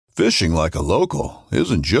Fishing like a local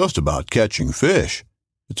isn't just about catching fish.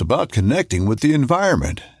 It's about connecting with the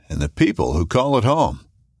environment and the people who call it home.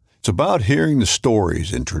 It's about hearing the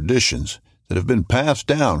stories and traditions that have been passed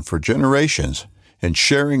down for generations and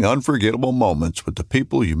sharing unforgettable moments with the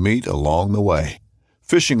people you meet along the way.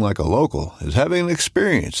 Fishing like a local is having an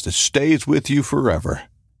experience that stays with you forever.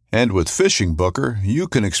 And with Fishing Booker, you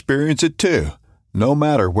can experience it too, no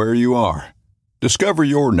matter where you are. Discover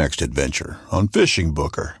your next adventure on Fishing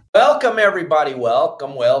Booker. Welcome, everybody.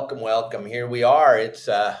 Welcome. Here we are. It's,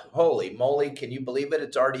 holy moly, can you believe it?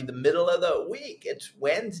 It's already the middle of the week. It's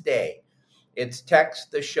Wednesday. It's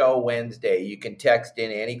Text the Show Wednesday. You can text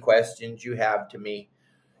in any questions you have to me.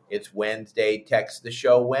 It's Wednesday. Text the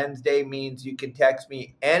Show Wednesday means you can text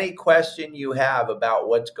me any question you have about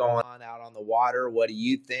what's going on out on the water. What do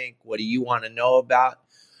you think? What do you want to know about?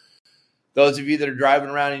 Those of you that are driving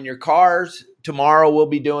around in your cars, tomorrow we'll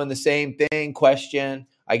be doing the same thing. Question.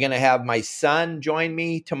 I'm going to have my son join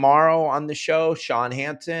me tomorrow on the show. Sean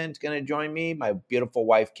Hansen is going to join me. My beautiful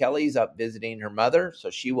wife, Kelly's up visiting her mother, so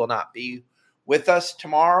she will not be with us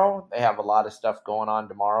tomorrow. They have a lot of stuff going on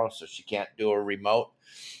tomorrow, so she can't do a remote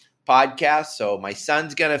podcast. So my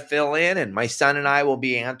son's going to fill in, and my son and I will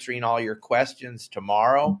be answering all your questions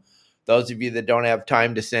tomorrow. Those of you that don't have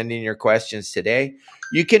time to send in your questions today,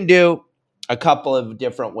 you can do a couple of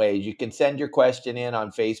different ways. You can send your question in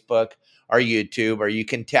on Facebook or YouTube, or you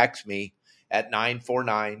can text me at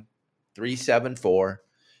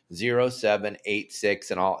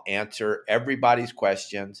 949-374-0786, and I'll answer everybody's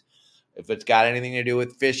questions. If it's got anything to do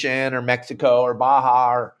with fishing or Mexico or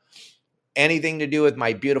Baja or anything to do with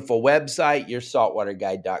my beautiful website,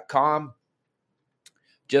 yoursaltwaterguide.com,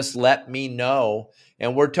 just let me know.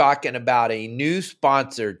 And we're talking about a new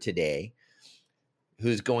sponsor today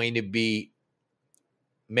who's going to be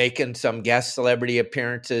making some guest celebrity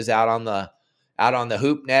appearances out on the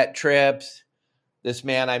Hoop Net trips. This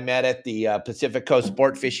man I met at the Pacific Coast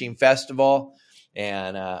Sport Fishing Festival,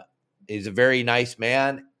 and he's a very nice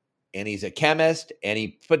man, and he's a chemist, and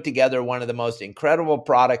he put together one of the most incredible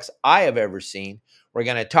products I have ever seen. We're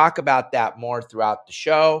going to talk about that more throughout the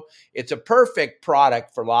show. It's a perfect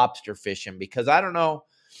product for lobster fishing, because I don't know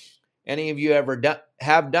any of you ever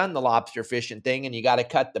have done the lobster fishing thing, and you got to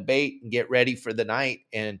cut the bait and get ready for the night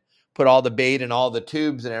and put all the bait in all the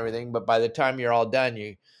tubes and everything. But by the time you're all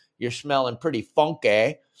done, you're smelling pretty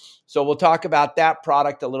funky. So we'll talk about that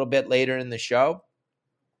product a little bit later in the show.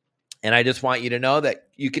 And I just want you to know that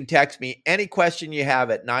you can text me any question you have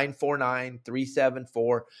at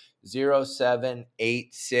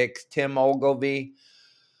 949-374-0786. Tim Ogilvy,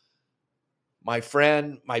 my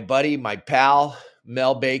friend, my buddy, my pal,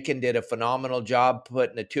 Mel Bacon did a phenomenal job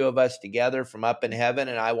putting the two of us together from up in heaven.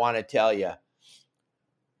 And I want to tell you,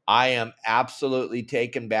 I am absolutely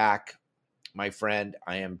taken back, my friend.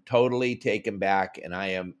 I am totally taken back, and I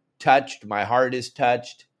am touched. My heart is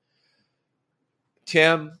touched.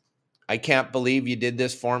 Tim, I can't believe you did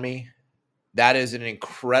this for me. That is an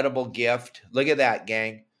incredible gift. Look at that,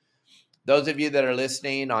 gang. Those of you that are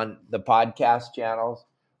listening on the podcast channels,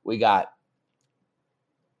 we got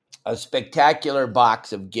a spectacular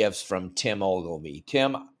box of gifts from Tim Ogilvy.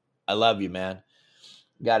 Tim, I love you, man.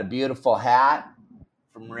 We got a beautiful hat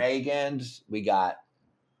from Reagan's. We got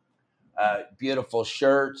a beautiful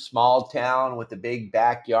shirt, small town with a big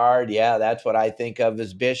backyard. Yeah, that's what I think of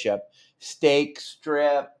as Bishop. Steak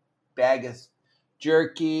strip, bag of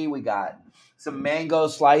jerky. We got some mango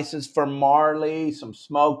slices from Marley, some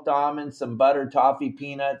smoked almonds, some buttered toffee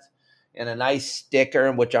peanuts, and a nice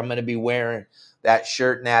sticker, which I'm going to be wearing that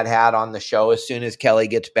shirt and that hat on the show as soon as Kelly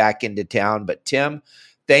gets back into town. But Tim,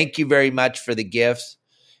 thank you very much for the gifts.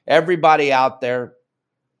 Everybody out there,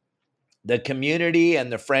 the community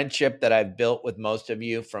and the friendship that I've built with most of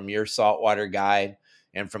you from your saltwater guide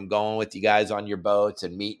and from going with you guys on your boats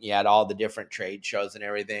and meeting you at all the different trade shows and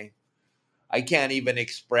everything, I can't even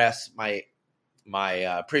express my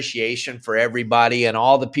appreciation for everybody and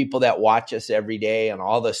all the people that watch us every day and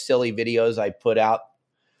all the silly videos I put out,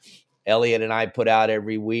 Elliot and I put out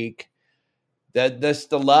every week. The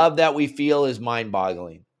love that we feel is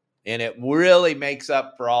mind-boggling. And it really makes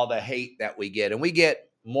up for all the hate that we get. And we get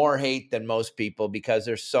more hate than most people because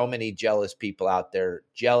there's so many jealous people out there.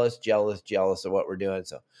 Jealous of what we're doing.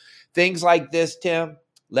 So things like this, Tim,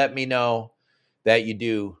 let me know that you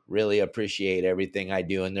do really appreciate everything I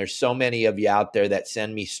do. And there's so many of you out there that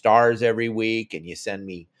send me stars every week, and you send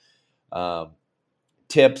me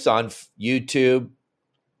tips on YouTube.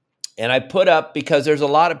 And I put up, because there's a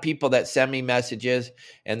lot of people that send me messages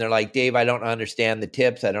and they're like, Dave, I don't understand the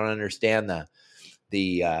tips. I don't understand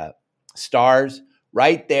the stars.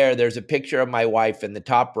 Right there, there's a picture of my wife in the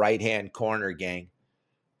top right-hand corner, gang.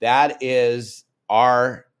 That is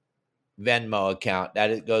our Venmo account.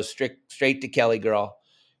 That goes straight to Kelly Girl.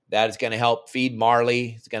 That is going to help feed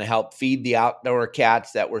Marley. It's going to help feed the outdoor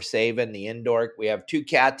cats that we're saving, the indoor. We have 2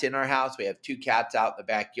 cats in our house. We have 2 cats out in the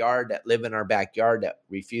backyard that live in our backyard that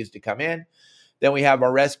refuse to come in. Then we have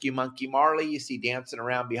our rescue monkey, Marley, you see dancing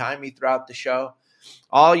around behind me throughout the show.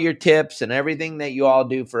 All your tips and everything that you all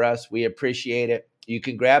do for us, we appreciate it. You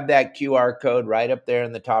can grab that QR code right up there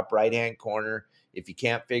in the top right-hand corner if you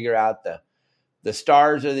can't figure out the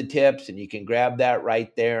stars or the tips, and you can grab that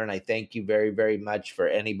right there. And I thank you very, very much for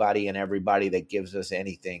anybody and everybody that gives us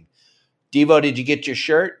anything. Devo, did you get your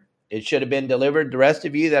shirt? It should have been delivered. The rest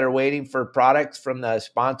of you that are waiting for products from the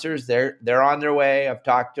sponsors, they're on their way. I've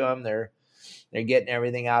talked to them. They're getting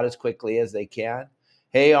everything out as quickly as they can.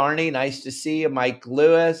 Hey, Arnie, nice to see you. Mike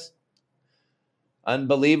Lewis.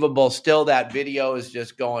 Unbelievable. Still, that video is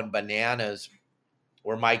just going bananas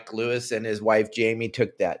where Mike Lewis and his wife, Jamie,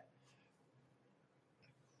 took that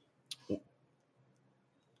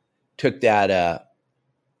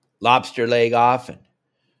lobster leg off and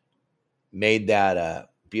made that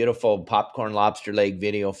beautiful popcorn lobster leg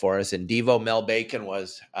video for us. And Devo Mel Bacon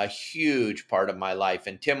was a huge part of my life.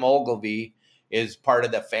 And Tim Ogilvy is part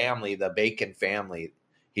of the family, the Bacon family.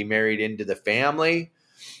 He married into the family.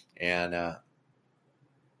 And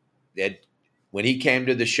when he came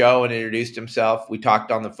to the show and introduced himself, we talked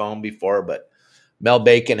on the phone before, but Mel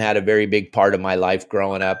Bacon had a very big part of my life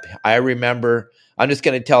growing up. I remember, I'm just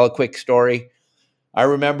going to tell a quick story. I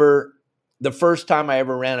remember the first time I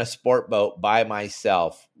ever ran a sport boat by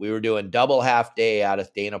myself. We were doing double half day out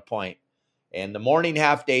of Dana Point. And the morning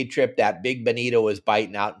half day trip, that big bonito was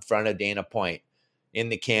biting out in front of Dana Point in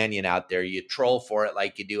the canyon out there. You troll for it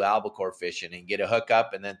like you do albacore fishing and get a hook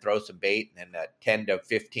up and then throw some bait. And that 10 to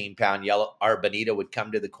 15 pound yellow bonito would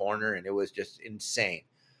come to the corner, and it was just insane.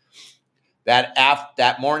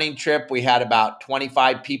 That morning trip, we had about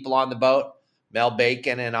 25 people on the boat. Mel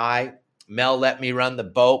Bacon and I. Mel let me run the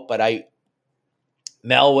boat, but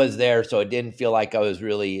Mel was there, so it didn't feel like I was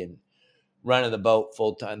really running the boat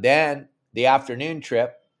full time. Then the afternoon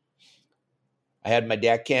trip, I had my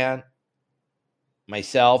deckhand,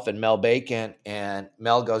 myself, and Mel Bacon, and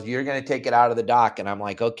Mel goes, "You're going to take it out of the dock." And I'm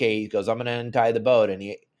like, "Okay." He goes, "I'm going to untie the boat."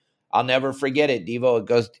 And I'll never forget it, Devo. It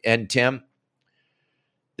goes, and Tim,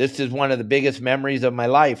 this is one of the biggest memories of my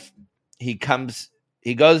life. He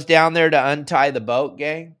goes down there to untie the boat,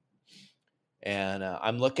 gang. And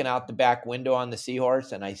I'm looking out the back window on the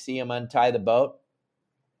Seahorse, and I see him untie the boat.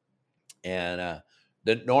 And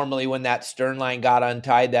normally when that stern line got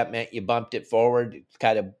untied, that meant you bumped it forward,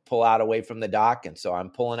 kind of pull out away from the dock. And so I'm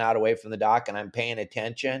pulling out away from the dock, and I'm paying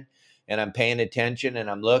attention, and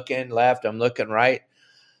I'm looking left, I'm looking right.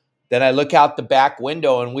 Then I look out the back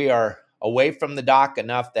window, and we are away from the dock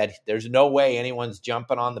enough that there's no way anyone's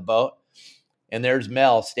jumping on the boat. And there's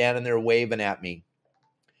Mel standing there waving at me.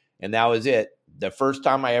 And that was it. The first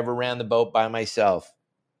time I ever ran the boat by myself.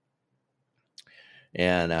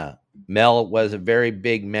 And Mel was a very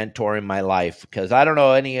big mentor in my life, because I don't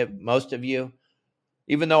know most of you,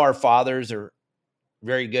 even though our fathers are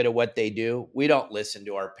very good at what they do, we don't listen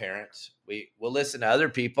to our parents. We'll listen to other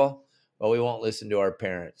people, but we won't listen to our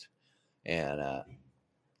parents. And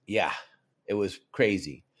yeah, it was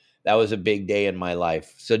crazy. That was a big day in my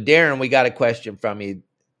life. So Darren, we got a question from you.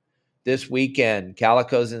 This weekend,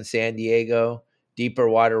 calicos in San Diego, deeper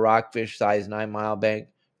water rockfish, size 9 mile bank,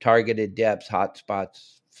 targeted depths, hot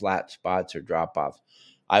spots, flat spots, or drop-offs.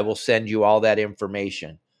 I will send you all that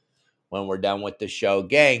information when we're done with the show.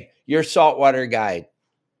 Gang, your saltwater guide.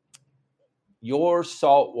 Your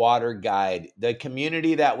saltwater guide. The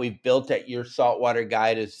community that we've built at your saltwater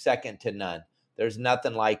guide is second to none. There's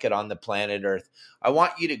nothing like it on the planet Earth. I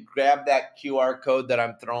want you to grab that QR code that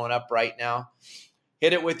I'm throwing up right now.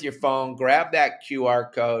 Hit it with your phone. Grab that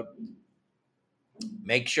QR code.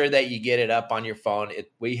 Make sure that you get it up on your phone.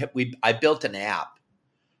 I built an app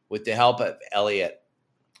with the help of Elliot.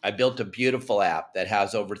 I built a beautiful app that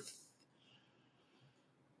has over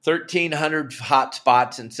 1,300 hot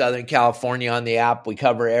spots in Southern California on the app. We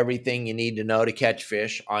cover everything you need to know to catch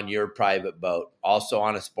fish on your private boat, also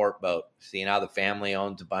on a sport boat. Seeing how the family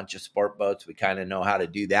owns a bunch of sport boats, we kind of know how to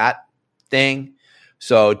do that thing.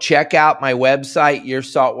 So check out my website,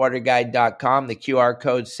 yoursaltwaterguide.com. The QR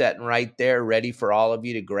code's sitting right there, ready for all of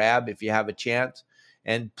you to grab if you have a chance.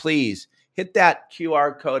 And please hit that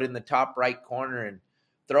QR code in the top right corner and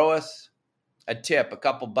throw us a tip, a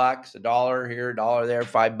couple bucks, $1 here, $1 there,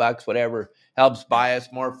 $5, whatever. Helps buy us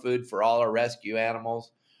more food for all our rescue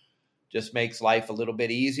animals. Just makes life a little bit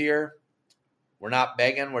easier. We're not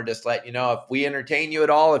begging. We're just letting you know if we entertain you at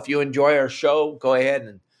all, if you enjoy our show, go ahead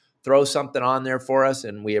and throw something on there for us,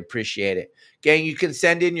 and we appreciate it. Gang, you can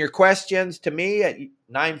send in your questions to me at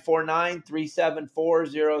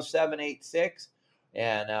 949-374-0786,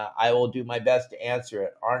 and I will do my best to answer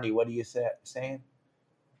it. Arnie, what are you saying?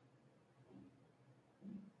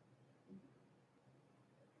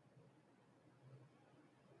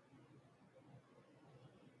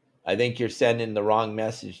 I think you're sending the wrong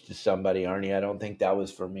message to somebody, Arnie. I don't think that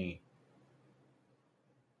was for me.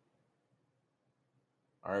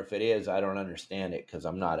 Or if it is, I don't understand it because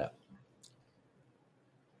I'm not a...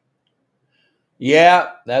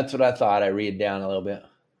 Yeah, that's what I thought. I read down a little bit.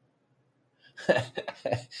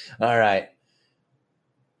 All right.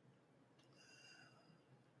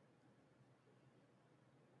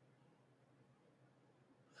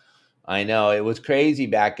 I know. It was crazy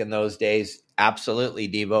back in those days. Absolutely,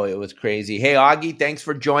 Devo. It was crazy. Hey, Augie, thanks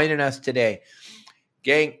for joining us today.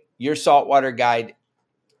 Gang, your saltwater guide,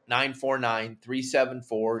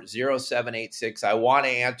 949-374-0786. I want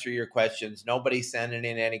to answer your questions. Nobody's sending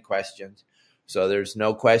in any questions, so there's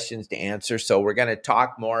no questions to answer. So we're going to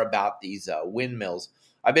talk more about these windmills.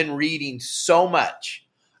 I've been reading so much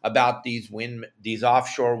about these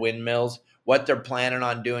offshore windmills, what they're planning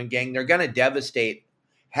on doing. Gang, they're going to devastate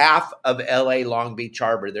half of LA Long Beach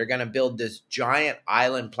Harbor. They're going to build this giant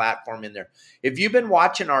island platform in there. If you've been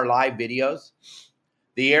watching our live videos,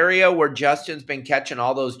 the area where Justin's been catching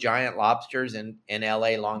all those giant lobsters in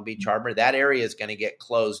LA Long Beach Harbor, that area is going to get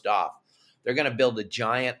closed off. They're going to build a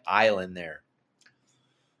giant island there.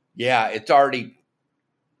 Yeah, they're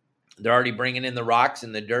already bringing in the rocks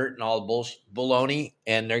and the dirt and all the baloney,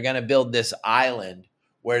 and they're going to build this island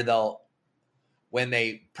where when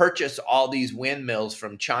they purchase all these windmills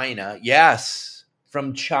from China, yes,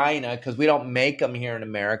 from China, because we don't make them here in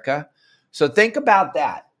America. So think about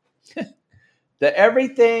that. That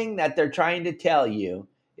everything that they're trying to tell you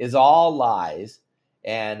is all lies.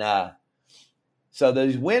 And so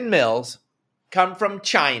those windmills come from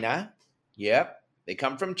China. Yep, they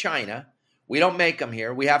come from China. We don't make them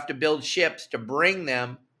here. We have to build ships to bring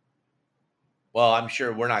them. Well, I'm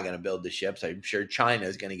sure we're not going to build the ships. I'm sure China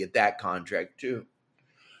is going to get that contract too.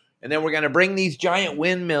 And then we're going to bring these giant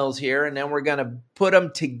windmills here, and then we're going to put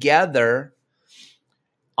them together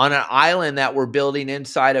on an island that we're building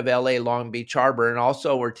inside of LA Long Beach Harbor. And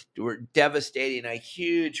also we're devastating a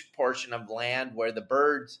huge portion of land where the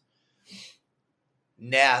birds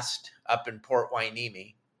nest up in Port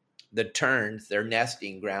Hueneme. The terns, their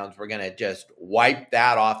nesting grounds, we're going to just wipe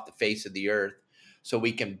that off the face of the earth so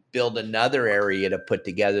we can build another area to put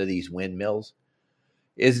together these windmills.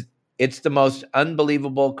 It's the most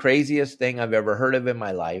unbelievable, craziest thing I've ever heard of in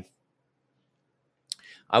my life.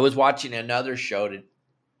 I was watching another show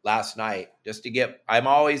last night just to get,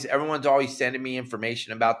 everyone's always sending me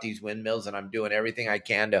information about these windmills, and I'm doing everything I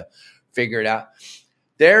can to figure it out.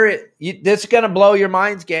 This is going to blow your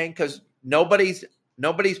minds, gang, because nobody's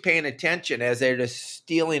paying attention as they're just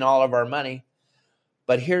stealing all of our money.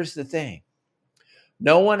 But here's the thing.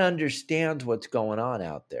 No one understands what's going on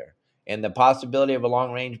out there. And the possibility of a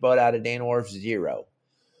long-range boat out of Dana Wharf, zero.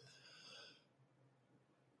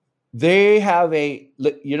 They have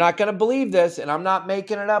you're not going to believe this, and I'm not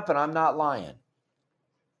making it up, and I'm not lying.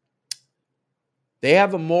 They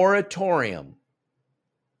have a moratorium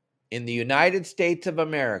in the United States of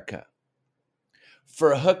America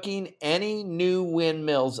for hooking any new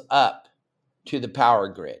windmills up to the power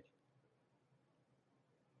grid.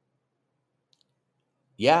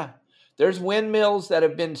 Yeah, there's windmills that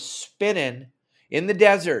have been spinning in the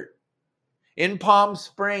desert, in Palm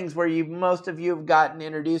Springs, where most of you have gotten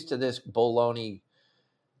introduced to this baloney,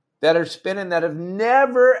 that are spinning that have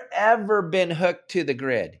never, ever been hooked to the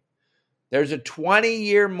grid. There's a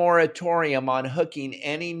 20-year moratorium on hooking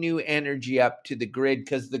any new energy up to the grid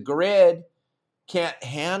because the grid can't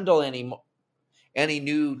handle any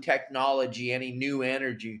new technology, any new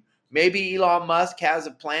energy. Maybe Elon Musk has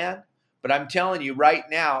a plan, but I'm telling you right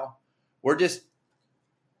now, we're just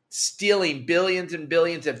stealing billions and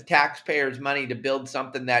billions of taxpayers' money to build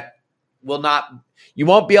something that you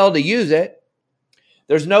won't be able to use it.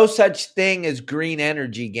 There's no such thing as green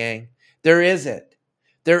energy, gang. There isn't.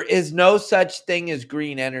 There is no such thing as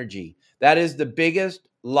green energy. That is the biggest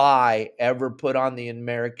lie ever put on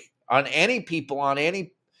on any people, on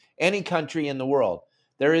any country in the world.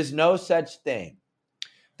 There is no such thing.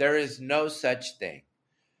 There is no such thing.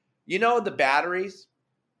 You know the batteries?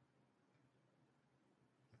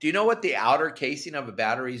 Do you know what the outer casing of a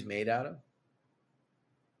battery is made out of?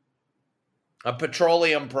 A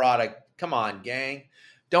petroleum product. Come on, gang.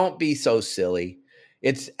 Don't be so silly.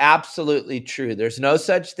 It's absolutely true. There's no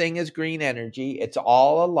such thing as green energy. It's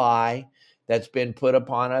all a lie that's been put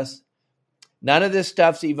upon us None of this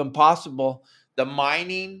stuff's even possible. The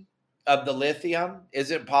mining of the lithium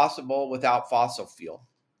isn't possible without fossil fuel.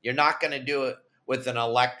 You're not going to do it with an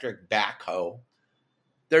electric backhoe.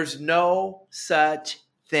 There's no such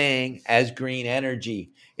thing as green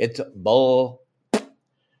energy. It's bull.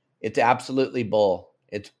 It's absolutely bull.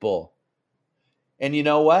 It's bull. And you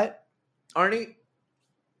know what, Arnie?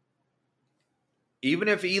 Even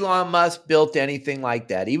if Elon Musk built anything like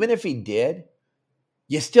that, even if he did,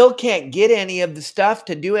 you still can't get any of the stuff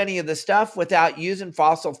to do any of the stuff without using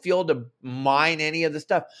fossil fuel to mine any of the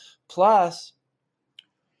stuff. Plus,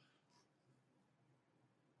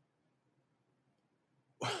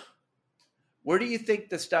 where do you think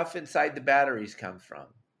the stuff inside the batteries comes from?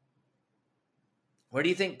 Where do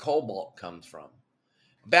you think cobalt comes from?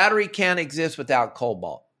 Battery can't exist without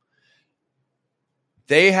cobalt.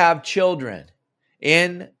 They have children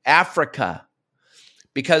in Africa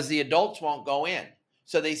because the adults won't go in.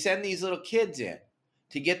 So they send these little kids in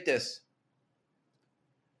to get this.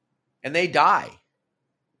 And they die.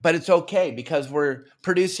 But it's okay because we're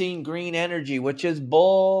producing green energy, which is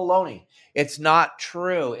baloney. It's not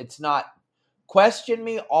true. It's not. Question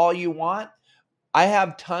me all you want. I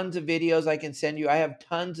have tons of videos I can send you. I have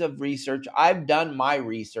tons of research. I've done my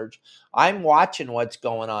research. I'm watching what's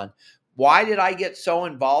going on. Why did I get so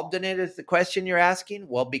involved in it is the question you're asking?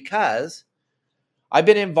 Well, because I've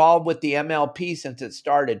been involved with the MLP since it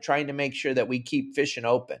started, trying to make sure that we keep fishing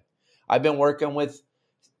open. I've been working with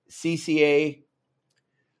CCA.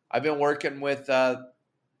 I've been working with the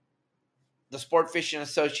Sport Fishing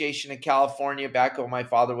Association in California back when my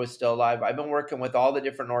father was still alive. I've been working with all the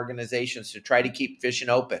different organizations to try to keep fishing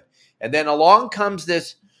open. And then along comes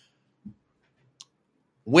this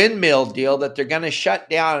windmill deal that they're going to shut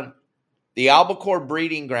down the albacore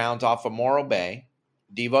breeding grounds off of Morro Bay.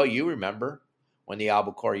 Devo, you remember when the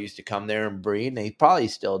albacore used to come there and breed, and they probably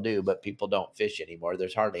still do, but people don't fish anymore.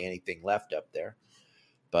 There's hardly anything left up there.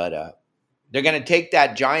 But they're going to take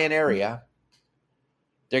that giant area.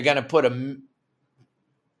 They're going to put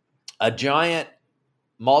a giant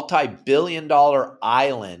multi-billion-dollar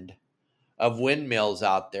island of windmills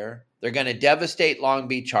out there. They're going to devastate Long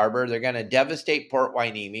Beach Harbor. They're going to devastate Port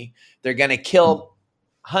Hueneme. They're going to kill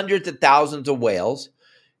hundreds of thousands of whales.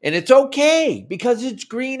 And it's okay because it's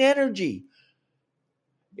green energy.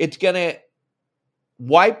 It's going to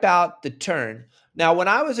wipe out the tern. Now, when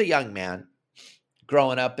I was a young man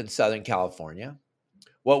growing up in Southern California,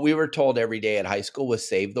 what we were told every day at high school was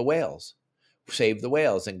save the whales. Save the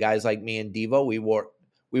whales. And guys like me and Devo,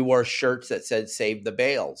 we wore shirts that said save the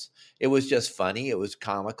bales. It was just funny. It was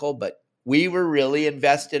comical, but we were really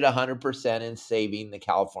invested 100% in saving the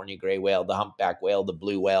California gray whale, the humpback whale, the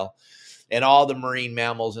blue whale, and all the marine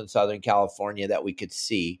mammals in Southern California that we could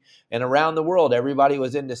see. And around the world, everybody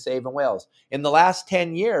was into saving whales. In the last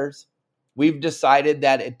 10 years, we've decided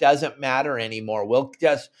that it doesn't matter anymore. We'll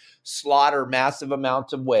just slaughter massive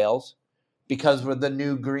amounts of whales because we're the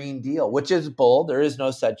new Green Deal, which is bull. There is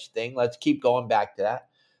no such thing. Let's keep going back to that.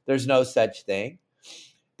 There's no such thing.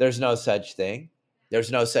 There's no such thing.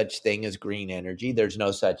 There's no such thing as green energy. There's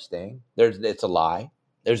no such thing. It's a lie.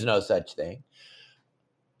 There's no such thing.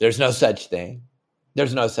 There's no such thing.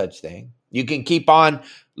 There's no such thing. You can keep on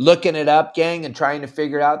looking it up, gang, and trying to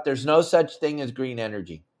figure out there's no such thing as green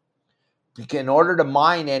energy. In order to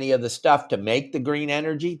mine any of the stuff to make the green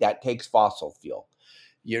energy, that takes fossil fuel.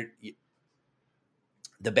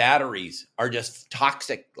 The batteries are just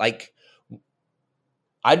toxic. Like,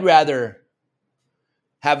 I'd rather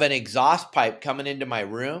have an exhaust pipe coming into my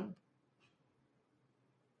room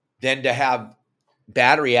than to have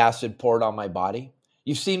battery acid poured on my body.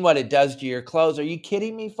 You've seen what it does to your clothes. Are you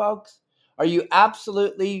kidding me, folks? Are you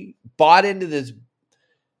absolutely bought into this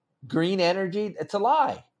green energy? It's a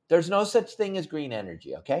lie. There's no such thing as green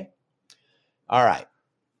energy, okay? All right.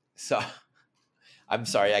 So, I'm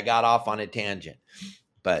sorry, I got off on a tangent.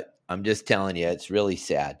 But I'm just telling you, it's really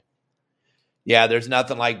sad. Yeah, there's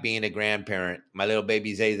nothing like being a grandparent. My little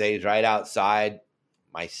baby Zay is right outside.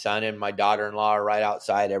 My son and my daughter-in-law are right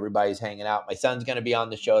outside. Everybody's hanging out. My son's going to be on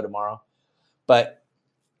the show tomorrow. But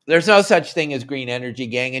there's no such thing as green energy,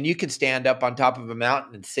 gang. And you can stand up on top of a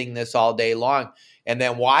mountain and sing this all day long and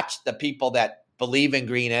then watch the people that believe in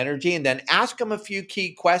green energy and then ask them a few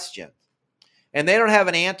key questions. And they don't have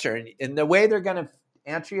an answer. And the way they're going to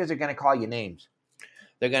answer you is they're going to call you names.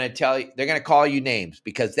 They're going to tell you, they're going to call you names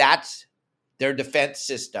because that's their defense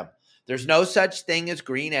system. There's no such thing as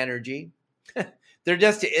green energy. There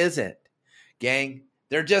just isn't, gang.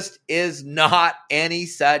 There just is not any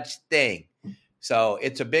such thing. So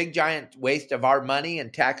it's a big, giant waste of our money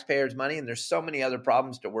and taxpayers' money. And there's so many other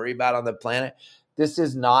problems to worry about on the planet. This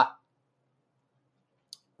is not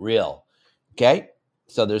real. Okay?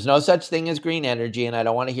 So there's no such thing as green energy, and I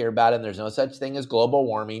don't want to hear about it. And there's no such thing as global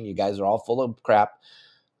warming. You guys are all full of crap.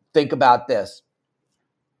 Think about this.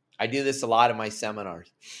 I do this a lot in my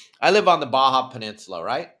seminars. I live on the Baja Peninsula,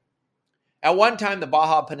 right? At one time, the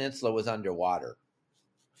Baja Peninsula was underwater.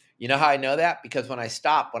 You know how I know that? Because when I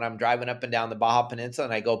stop, when I'm driving up and down the Baja Peninsula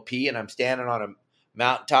and I go pee and I'm standing on a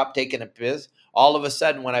mountaintop taking a piss, all of a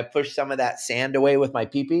sudden when I push some of that sand away with my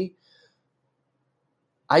pee-pee,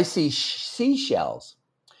 I see seashells.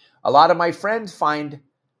 A lot of my friends find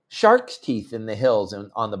shark's teeth in the hills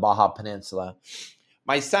on the Baja Peninsula.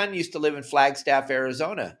 My son used to live in Flagstaff,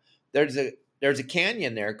 Arizona. There's a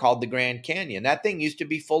canyon there called the Grand Canyon. That thing used to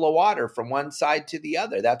be full of water from one side to the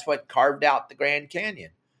other. That's what carved out the Grand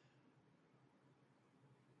Canyon.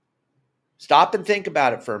 Stop and think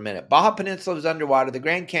about it for a minute. Baja Peninsula was underwater. The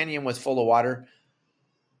Grand Canyon was full of water.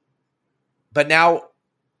 But now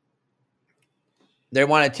they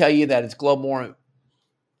want to tell you that it's global warming.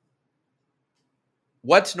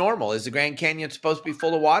 What's normal? Is the Grand Canyon supposed to be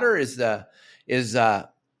full of water? Is the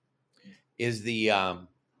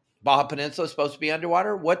Baja Peninsula supposed to be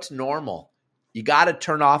underwater? What's normal? You got to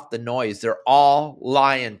turn off the noise. They're all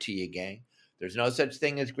lying to you, gang. There's no such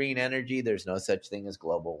thing as green energy. There's no such thing as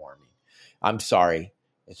global warming. I'm sorry.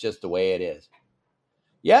 It's just the way it is.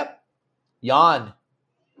 Yep. Yawn.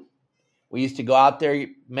 We used to go out there,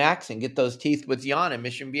 Max, and get those teeth with Yawn in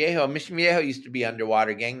Mission Viejo. Mission Viejo used to be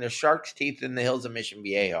underwater, gang. There's shark's teeth in the hills of Mission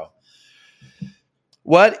Viejo.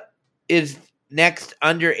 What is next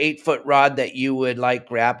under 8-foot rod that you would like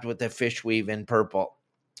wrapped with a fish weave in purple?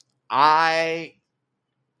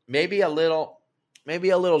 Maybe a little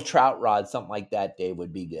trout rod, something like that, Dave,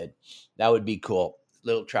 would be good. That would be cool.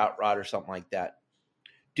 Little trout rod or something like that.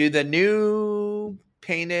 Do the new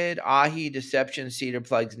painted Ahi Deception cedar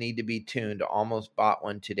plugs need to be tuned? Almost bought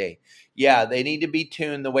one today. Yeah, they need to be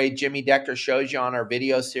tuned the way Jimmy Decker shows you on our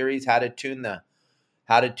video series how to tune the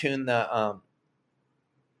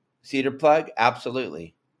cedar plug.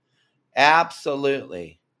 Absolutely.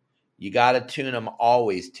 You got to tune them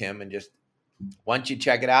always, Tim, and just once you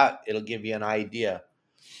check it out, it'll give you an idea.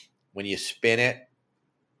 When you spin it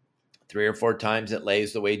 3 or 4 times, it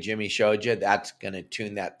lays the way Jimmy showed you. That's going to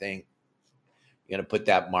tune that thing. You're going to put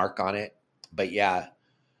that mark on it. But yeah,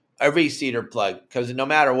 every cedar plug, because no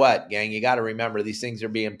matter what, gang, you got to remember these things are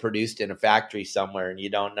being produced in a factory somewhere, and you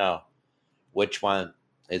don't know which one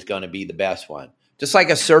is going to be the best one. Just like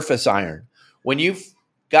a surface iron. When you've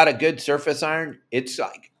got a good surface iron, it's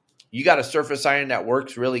like you got a surface iron that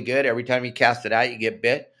works really good. Every time you cast it out, you get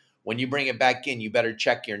bit. When you bring it back in, you better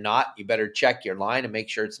check your knot. You better check your line and make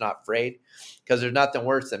sure it's not frayed, because there's nothing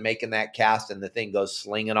worse than making that cast and the thing goes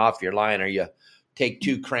slinging off your line, or you take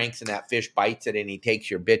 2 cranks and that fish bites it and he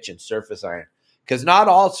takes your bitch and surface iron, because not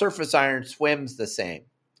all surface iron swims the same.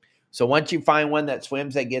 So once you find one that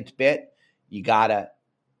swims that gets bit, you gotta.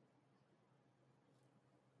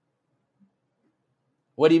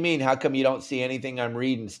 What do you mean? How come you don't see anything I'm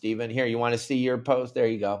reading, Steven? Here, you want to see your post? There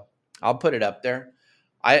you go. I'll put it up there.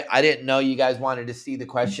 I didn't know you guys wanted to see the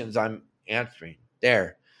questions I'm answering.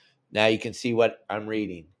 There. Now you can see what I'm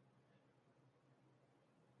reading.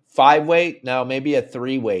 5 weight? No, maybe a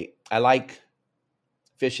 3 weight. I like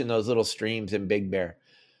fishing those little streams in Big Bear.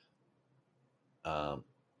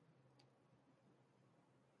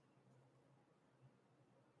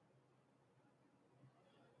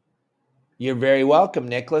 You're very welcome,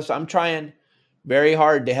 Nicholas. I'm trying very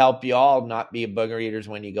hard to help you all not be booger eaters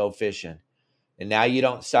when you go fishing. And now you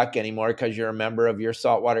don't suck anymore because you're a member of your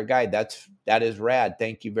Saltwater Guide. That is rad.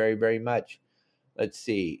 Thank you very, very much. Let's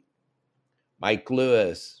see. Mike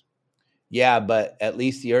Lewis. Yeah, but at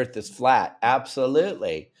least the earth is flat.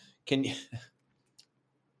 Absolutely. Can you?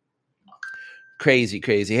 Crazy.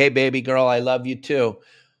 Hey, baby girl, I love you too.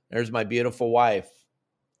 There's my beautiful wife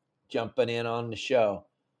jumping in on the show.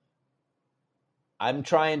 I'm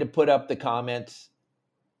trying to put up the comments,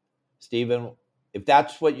 Stephen. If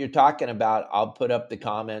that's what you're talking about, I'll put up the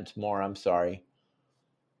comments more. I'm sorry.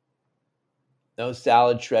 No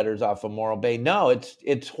salad shredders off of Morro Bay. No,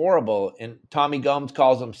 it's horrible. And Tommy Gomes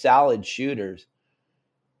calls them salad shooters.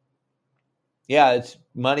 Yeah, it's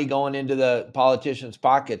money going into the politicians'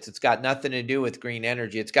 pockets. It's got nothing to do with green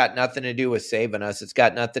energy. It's got nothing to do with saving us. It's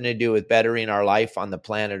got nothing to do with bettering our life on the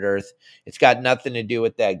planet Earth. It's got nothing to do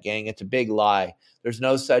with that, gang. It's a big lie. There's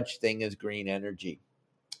no such thing as green energy.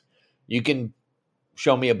 You can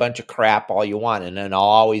show me a bunch of crap all you want, and then I'll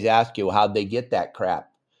always ask you, how'd they get that crap?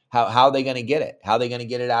 How are they going to get it? How are they going to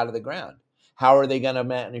get it out of the ground? How are they going to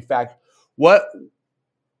manufacture?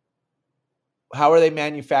 How are they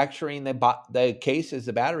manufacturing the cases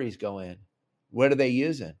the batteries go in? What are they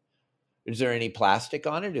using? Is there any plastic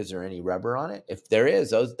on it? Is there any rubber on it? If there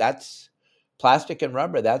is, that's plastic and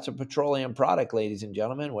rubber. That's a petroleum product, ladies and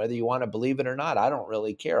gentlemen, whether you want to believe it or not. I don't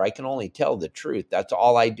really care. I can only tell the truth. That's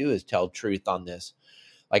all I do is tell truth on this.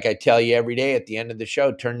 Like I tell you every day at the end of the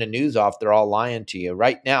show, turn the news off. They're all lying to you.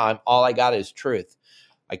 Right now, all I got is truth.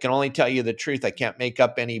 I can only tell you the truth. I can't make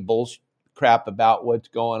up any bullshit crap about what's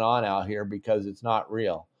going on out here because it's not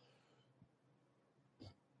real.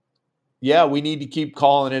 Yeah, we need to keep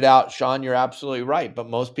calling it out, Sean. You're absolutely right. But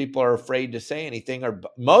most people are afraid to say anything, or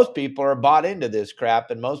most people are bought into this crap,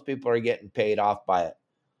 and most people are getting paid off by it.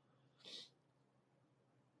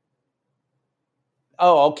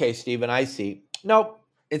 Oh, okay, Stephen, I see. Nope.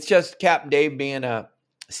 It's just Captain Dave being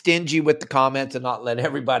stingy with the comments and not letting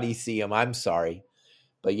everybody see them. I'm sorry.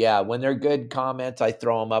 But yeah, when they're good comments, I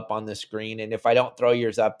throw them up on the screen. And if I don't throw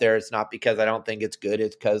yours up there, it's not because I don't think it's good.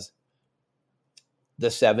 It's because the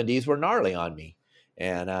 70s were gnarly on me.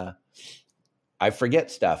 And I forget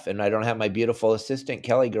stuff. And I don't have my beautiful assistant,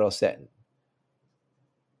 Kelly girl, sitting.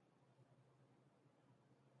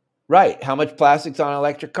 Right. How much plastic's on an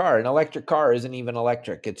electric car? An electric car isn't even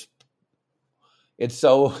electric. It's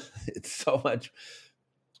so much.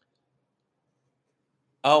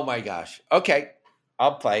 Oh my gosh. Okay.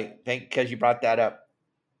 I'll play. Thank you because you brought that up.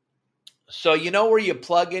 So you know where you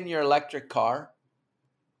plug in your electric car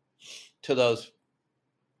to those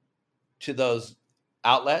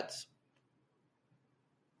outlets?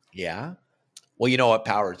 Yeah. Well, you know what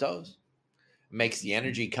powers those? It makes the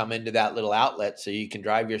energy come into that little outlet so you can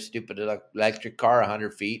drive your stupid electric car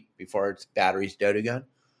 100 feet before its battery's dead again.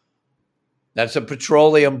 That's a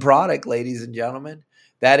petroleum product, ladies and gentlemen.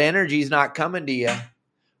 That energy is not coming to you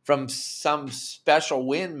from some special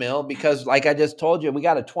windmill because, like I just told you, we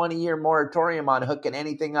got a 20-year moratorium on hooking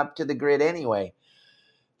anything up to the grid anyway.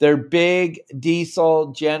 They're big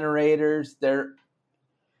diesel generators.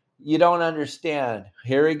 You don't understand.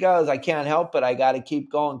 Here he goes. I can't help it. I got to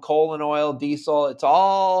keep going. Coal and oil, diesel. It's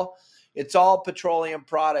all petroleum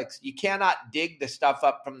products. You cannot dig the stuff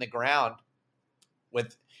up from the ground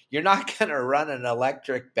you're not going to run an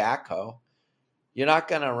electric backhoe. You're not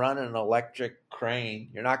going to run an electric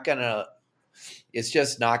crane. It's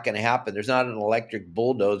just not going to happen. There's not an electric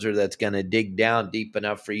bulldozer that's going to dig down deep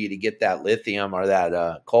enough for you to get that lithium or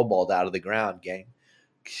that cobalt out of the ground, gang.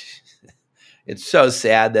 It's so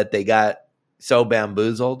sad that they got so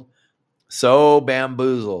bamboozled.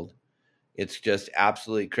 It's just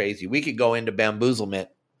absolutely crazy. We could go into bamboozlement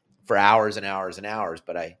for hours and hours and hours,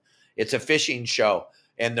 but it's a fishing show.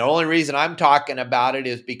 And the only reason I'm talking about it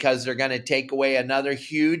is because they're going to take away another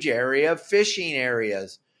huge area of fishing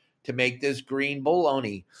areas to make this green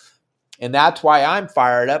baloney. And that's why I'm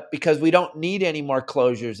fired up, because we don't need any more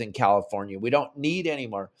closures in California. We don't need any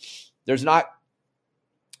more. There's not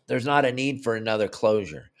a need for another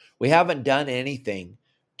closure. We haven't done anything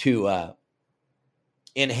to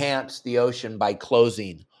enhance the ocean by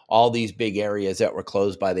closing all these big areas that were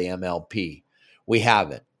closed by the MLP. We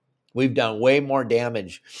haven't. We've done way more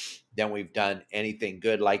damage than we've done anything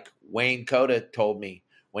good. Like Wayne Coda told me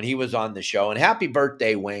when he was on the show. And happy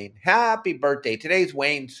birthday, Wayne. Happy birthday. Today's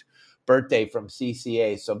Wayne's birthday from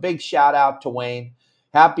CCA. So big shout out to Wayne.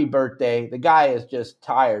 Happy birthday. The guy is just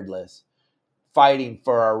tireless, fighting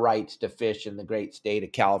for our rights to fish in the great state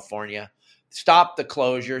of California. Stop the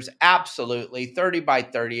closures. Absolutely. 30 by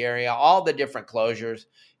 30 area, all the different closures.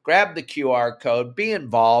 Grab the QR code. Be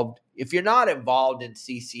involved. If you're not involved in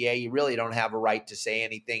CCA, you really don't have a right to say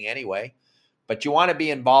anything anyway. But you want to be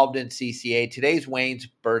involved in CCA. Today's Wayne's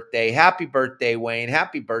birthday. Happy birthday, Wayne.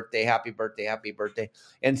 Happy birthday, happy birthday, happy birthday.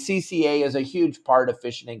 And CCA is a huge part of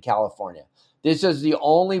fishing in California. This is the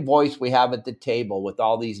only voice we have at the table with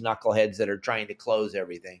all these knuckleheads that are trying to close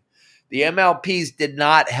everything. The MLPs did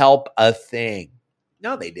not help a thing.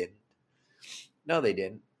 No, they didn't.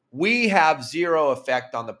 We have zero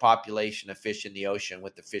effect on the population of fish in the ocean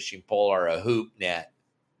with the fishing pole or a hoop net.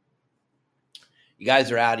 You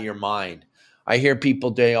guys are out of your mind. I hear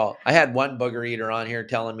people I had one booger eater on here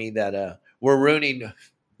telling me that we're ruining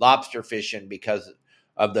lobster fishing because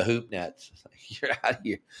of the hoop nets. You're out of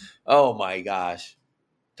here. Oh my gosh.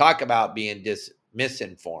 Talk about being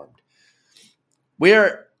misinformed.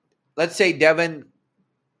 Let's say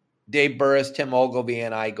Dave Burris, Tim Ogilvy,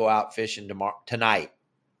 and I go out fishing tonight.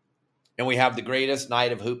 And we have the greatest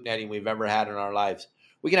night of hoop netting we've ever had in our lives.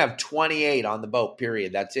 We can have 28 on the boat,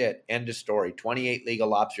 period. That's it. End of story. 28 legal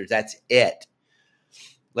lobsters. That's it.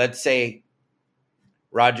 Let's say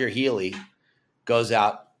Roger Healy goes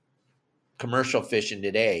out commercial fishing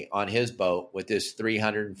today on his boat with his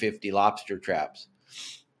 350 lobster traps.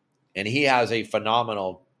 And he has a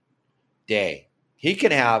phenomenal day. He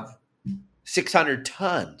can have 600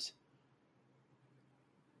 tons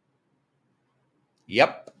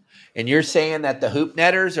Yep. And you're saying that the hoop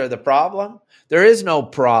netters are the problem? There is no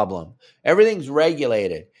problem. Everything's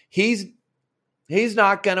regulated. He's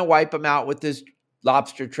not going to wipe them out with his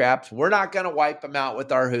lobster traps. We're not going to wipe them out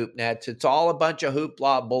with our hoop nets. It's all a bunch of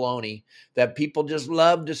hoopla baloney that people just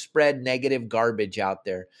love to spread negative garbage out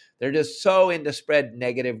there. They're just so into spread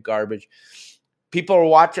negative garbage. People are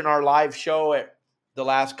watching our live show at the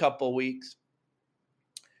last couple of weeks,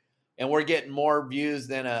 and we're getting more views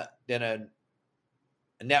than a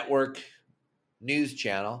network news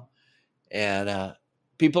channel. And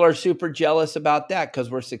people are super jealous about that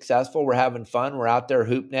because we're successful. We're having fun. We're out there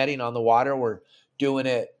hoop netting on the water. We're doing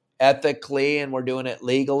it ethically and we're doing it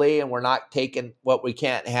legally, and we're not taking what we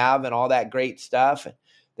can't have and all that great stuff. And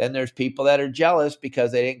then there's people that are jealous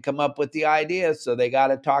because they didn't come up with the idea, so they got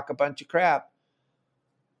to talk a bunch of crap.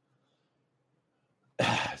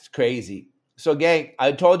 It's crazy. So, gang,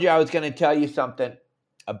 I told you I was going to tell you something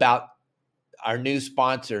about our new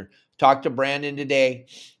sponsor. Talked to Brandon today.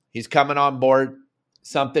 He's coming on board,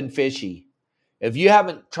 Something Fishy. If you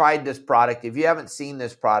haven't tried this product, if you haven't seen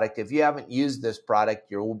this product, if you haven't used this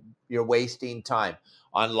product, you're wasting time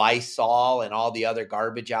on Lysol and all the other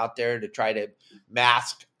garbage out there to try to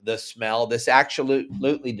mask the smell. This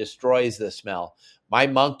absolutely destroys the smell. My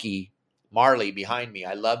monkey, Marley, behind me.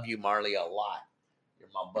 I love you, Marley, a lot. You're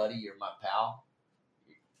my buddy. You're my pal.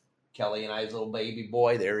 Kelly and I's little baby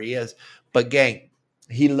boy. There he is. But gang,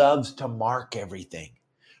 he loves to mark everything.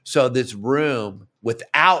 So this room,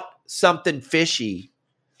 without Something Fishy,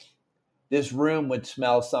 this room would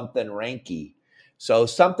smell something ranky. So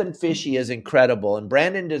Something Fishy is incredible. And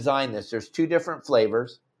Brandon designed this. There's 2 different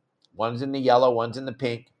flavors. One's in the yellow, one's in the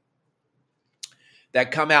pink,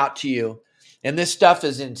 that come out to you. And this stuff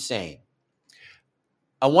is insane.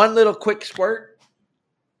 A one little quick squirt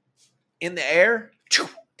in the air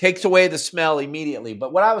takes away the smell immediately.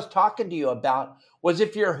 But what I was talking to you about was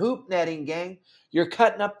if you're hoop netting, gang, you're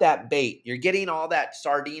cutting up that bait. You're getting all that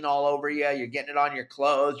sardine all over you. You're getting it on your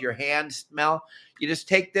clothes. Your hands smell. You just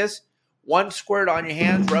take this, one squirt on your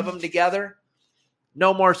hands, rub them together.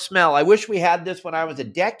 No more smell. I wish we had this when I was a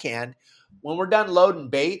deckhand. When we're done loading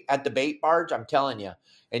bait at the bait barge, I'm telling you,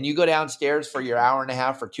 and you go downstairs for your hour and a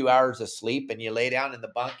half or 2 hours of sleep, and you lay down in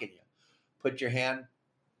the bunk and you put your hand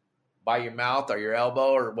by your mouth or your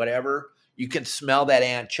elbow or whatever, you can smell that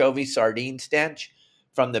anchovy sardine stench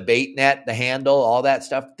from the bait net, the handle, all that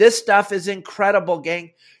stuff. This stuff is incredible,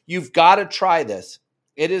 gang. You've got to try this.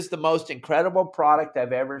 It is the most incredible product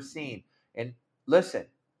I've ever seen. And listen,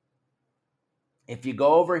 if you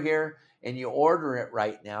go over here and you order it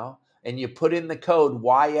right now and you put in the code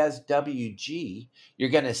YSWG, you're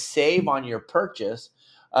going to save on your purchase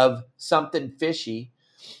of Something Fishy.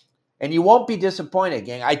 And you won't be disappointed,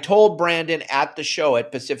 gang. I told Brandon at the show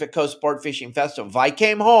at Pacific Coast Sport Fishing Festival, if I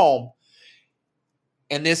came home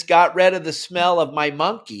and this got rid of the smell of my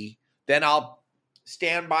monkey, then I'll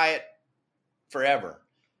stand by it forever.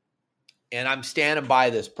 And I'm standing by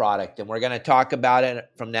this product. And we're going to talk about it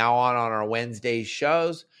from now on our Wednesday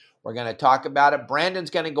shows. We're going to talk about it. Brandon's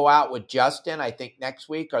going to go out with Justin, I think next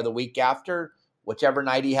week or the week after. Whichever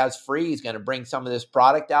night he has free, he's going to bring some of this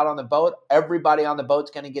product out on the boat. Everybody on the boat's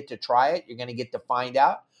going to get to try it. You're going to get to find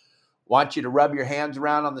out. Want you to rub your hands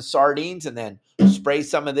around on the sardines and then spray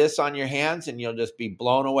some of this on your hands and you'll just be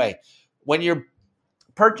blown away. When you're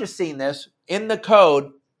purchasing this, in the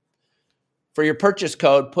code, for your purchase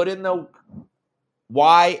code, put in the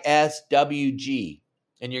YSWG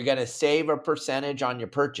and you're going to save a percentage on your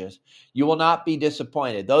purchase. You will not be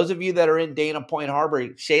disappointed. Those of you that are in Dana Point Harbor,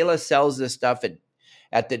 Shayla sells this stuff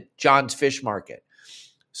at the John's Fish Market.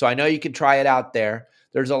 So I know you can try it out there.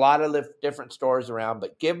 There's a lot of different stores around,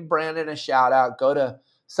 but give Brandon a shout out. Go to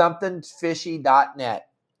somethingfishy.net.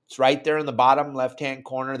 It's right there in the bottom left-hand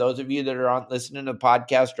corner. Those of you that are listening to the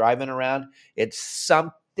podcast, driving around, it's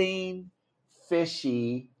Something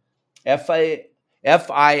Fishy, Fishy,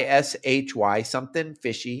 Something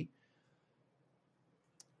Fishy.net.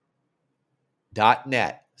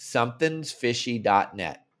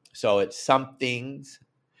 Somethingsfishy.net. So it's somethings,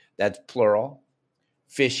 that's plural,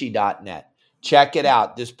 fishy.net. Check it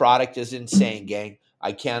out. This product is insane, gang.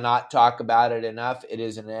 I cannot talk about it enough. It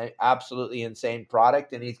is an absolutely insane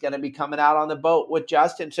product, and he's going to be coming out on the boat with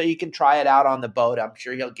Justin, so you can try it out on the boat. I'm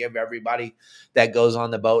sure he'll give everybody that goes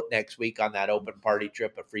on the boat next week on that open party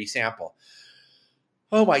trip a free sample.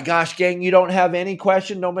 Oh my gosh, gang, you don't have any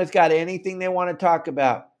question? Nobody's got anything they want to talk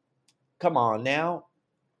about? Come on now.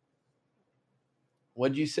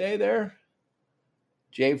 What'd you say there?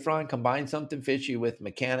 Jay Fron, combine Something Fishy with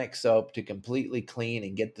mechanic soap to completely clean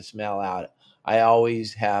and get the smell out. I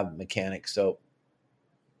always have mechanic soap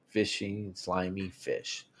fishing slimy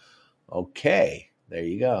fish. Okay. There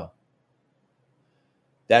you go.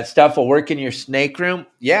 That stuff will work in your snake room.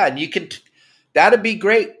 Yeah, and you can, that'd be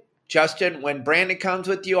great. Justin, when Brandon comes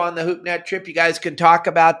with you on the HoopNet trip, you guys can talk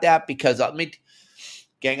about that because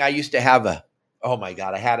gang, I used to have oh my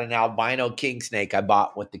God, I had an albino king snake I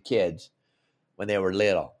bought with the kids when they were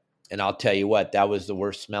little. And I'll tell you what, that was the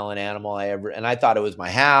worst smelling animal I ever, and I thought it was my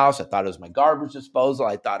house. I thought it was my garbage disposal.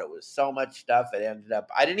 I thought it was so much stuff. It ended up,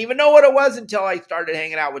 I didn't even know what it was until I started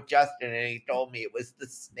hanging out with Justin and he told me it was the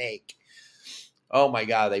snake. Oh my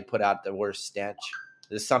God, they put out the worst stench.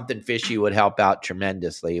 There's something fishy would help out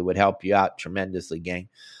tremendously. It would help you out tremendously, gang.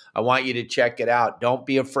 I want you to check it out. Don't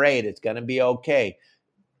be afraid. It's going to be okay.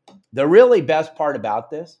 The really best part about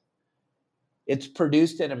this, it's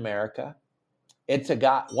produced in America.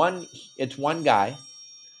 It's one guy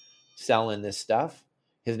selling this stuff.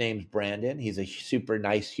 His name's Brandon. He's a super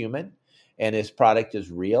nice human. And his product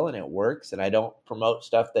is real and it works. And I don't promote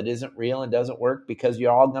stuff that isn't real and doesn't work because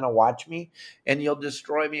you're all going to watch me and you'll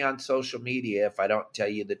destroy me on social media if I don't tell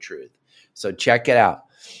you the truth. So check it out.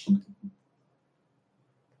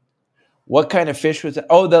 What kind of fish was it?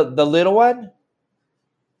 Oh, the little one?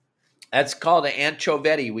 That's called an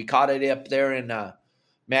anchovety. We caught it up there in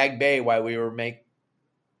Mag Bay while we were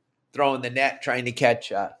throwing the net trying to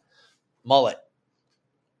catch mullet.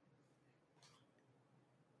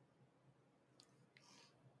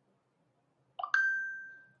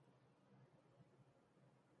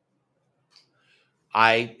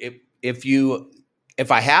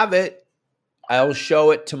 If I have it, I'll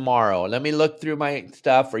show it tomorrow. Let me look through my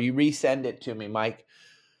stuff, or you resend it to me, Mike,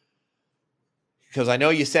 because I know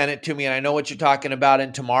you sent it to me and I know what you're talking about.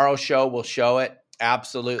 And tomorrow's show will show it.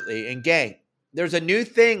 Absolutely. And gang, there's a new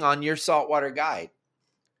thing on your Saltwater Guide.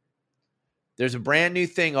 There's a brand new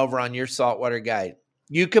thing over on your Saltwater Guide.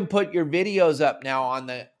 You can put your videos up now on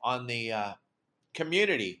the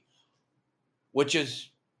community, which is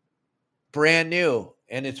brand new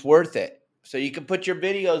and it's worth it. So you can put your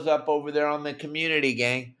videos up over there on the community,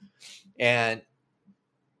 gang. And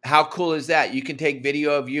how cool is that? You can take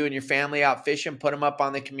video of you and your family out fishing, put them up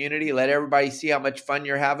on the community, let everybody see how much fun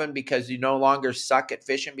you're having because you no longer suck at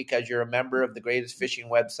fishing because you're a member of the greatest fishing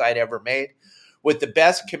website ever made with the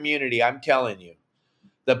best community. I'm telling you,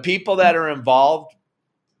 the people that are involved,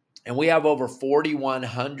 and we have over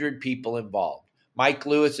 4,100 people involved. Mike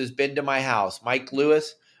Lewis has been to my house. Mike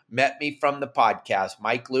Lewis met me from the podcast.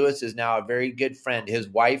 Mike Lewis is now a very good friend. His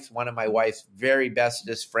wife, one of my wife's very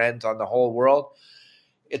bestest friends on the whole world.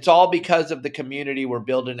 It's all because of the community we're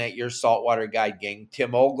building at your Saltwater Guide, gang.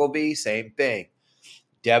 Tim Ogilvy, same thing.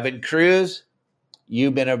 Devin Cruz,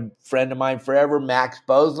 you've been a friend of mine forever. Max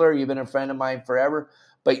Bosler, you've been a friend of mine forever.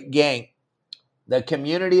 But gang, the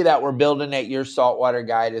community that we're building at your Saltwater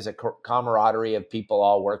Guide is a camaraderie of people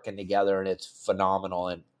all working together, and it's phenomenal.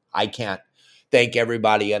 And I can't thank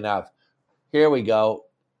everybody enough. Here we go.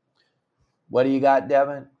 What do you got,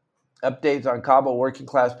 Devin? Updates on Cabo working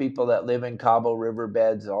class people that live in Cabo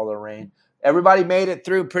riverbeds, all the rain. Everybody made it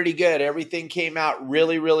through pretty good. Everything came out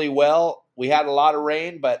really, really well. We had a lot of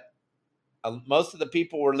rain, but most of the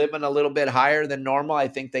people were living a little bit higher than normal. I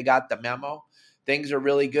think they got the memo. Things are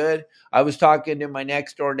really good. I was talking to my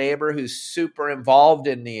next door neighbor who's super involved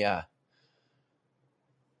in the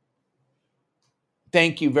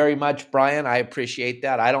thank you very much, Brian. I appreciate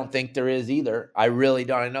that. I don't think there is either. I really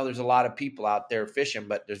don't. I know there's a lot of people out there fishing,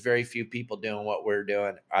 but there's very few people doing what we're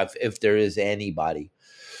doing, if there is anybody.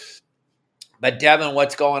 But Devin,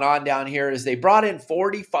 what's going on down here is they brought in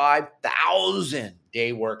 45,000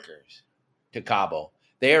 day workers to Cabo.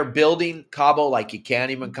 They are building Cabo like you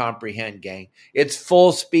can't even comprehend, gang. It's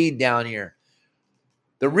full speed down here.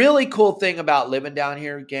 The really cool thing about living down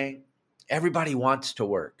here, gang, everybody wants to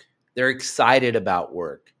work. They're excited about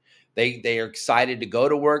work. They are excited to go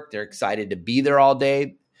to work. They're excited to be there all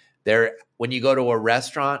day. When you go to a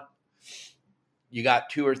restaurant, you got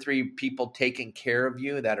 2 or 3 people taking care of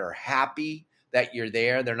you that are happy that you're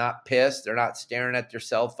there. They're not pissed. They're not staring at their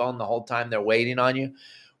cell phone the whole time they're waiting on you,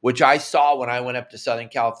 which I saw when I went up to Southern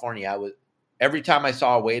California. Every time I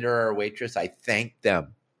saw a waiter or a waitress, I thanked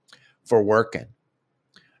them for working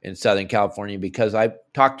in Southern California, because I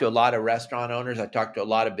talked to a lot of restaurant owners. I talked to a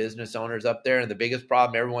lot of business owners up there. And the biggest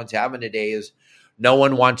problem everyone's having today is no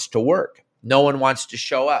one wants to work. No one wants to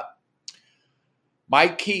show up.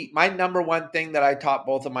 My number one thing that I taught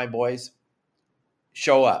both of my boys,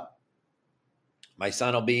 show up. My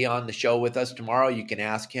son will be on the show with us tomorrow. You can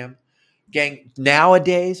ask him. Gang,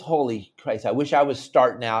 nowadays, holy Christ, I wish I was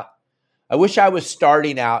starting out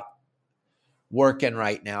working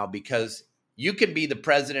right now, because you can be the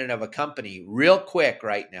president of a company real quick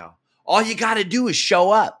right now. All you got to do is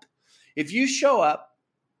show up. If you show up,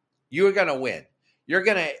 you're going to win. You're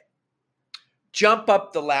going to jump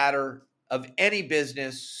up the ladder of any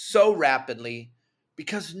business so rapidly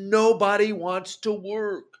because nobody wants to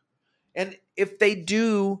work. And if they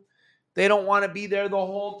do, they don't want to be there the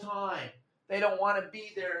whole time. They don't want to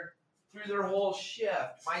be there through their whole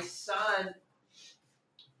shift. My son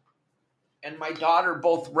and my daughter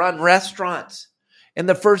both run restaurants. And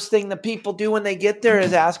the first thing the people do when they get there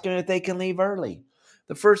is ask them if they can leave early.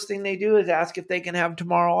 The first thing they do is ask if they can have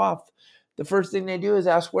tomorrow off. The first thing they do is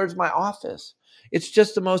ask, where's my office? It's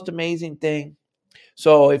just the most amazing thing.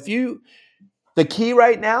 So the key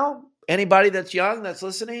right now, anybody that's young, that's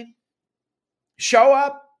listening, show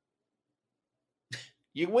up.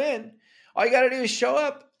 You win. All you got to do is show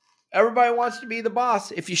up. Everybody wants to be the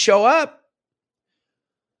boss. If you show up,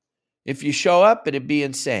 it'd be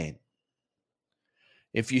insane.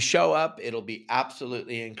 If you show up, it'll be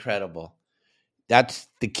absolutely incredible. That's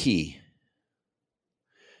the key.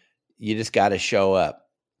 You just got to show up.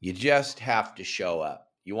 You just have to show up.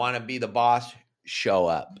 You want to be the boss? Show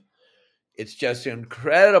up. It's just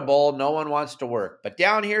incredible. No one wants to work. But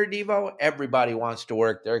down here, Devo, everybody wants to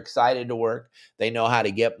work. They're excited to work. They know how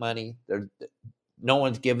to get money. No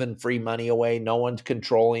one's giving free money away. No one's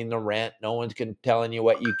controlling the rent. No one's telling you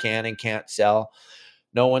what you can and can't sell.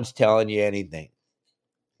 No one's telling you anything.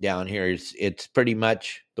 Down here, it's pretty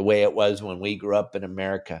much the way it was when we grew up in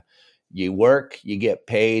America. You work, you get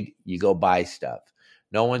paid, you go buy stuff.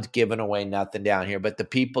 No one's giving away nothing down here. But the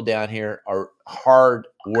people down here are hard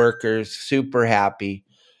workers, super happy.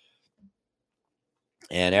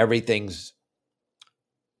 And everything's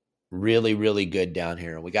really, really good down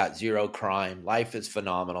here. We got zero crime. Life is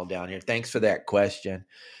phenomenal down here. Thanks for that question.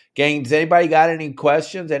 Gang, does anybody got any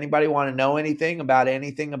questions? Anybody want to know anything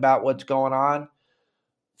about what's going on?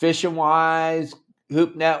 Fishing-wise,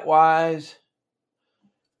 hoop net-wise?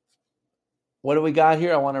 What do we got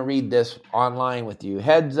here? I want to read this online with you.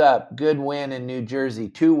 Heads up, good win in New Jersey.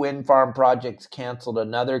 2 wind farm projects canceled.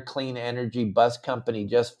 Another clean energy bus company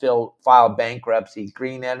just filed bankruptcy.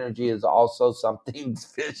 Green energy is also something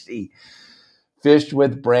fishy. Fished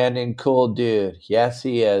with Brandon, cool dude. Yes,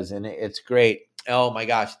 he is, and it's great. Oh, my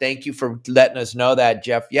gosh. Thank you for letting us know that,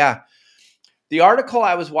 Jeff. Yeah. The article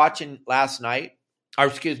I was watching last night, or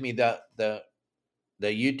excuse me, the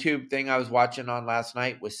YouTube thing I was watching on last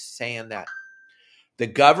night was saying that the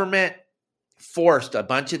government forced a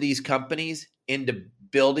bunch of these companies into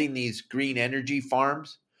building these green energy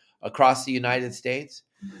farms across the United States.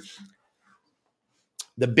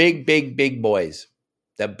 The big boys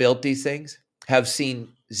that built these things have seen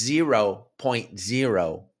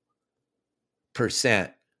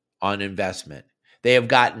 0.0% on investment. They have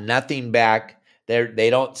gotten nothing back. They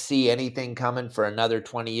don't see anything coming for another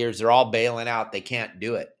 20 years. They're all bailing out. They can't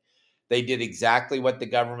do it. They did exactly what the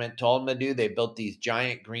government told them to do. They built these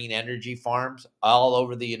giant green energy farms all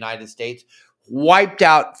over the United States, wiped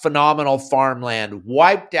out phenomenal farmland,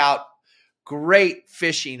 wiped out great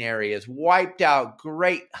fishing areas, wiped out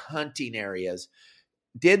great hunting areas.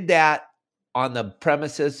 Did that on the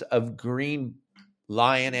premises of Green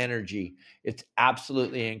Lion Energy. It's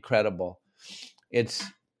absolutely incredible. It's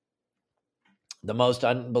the most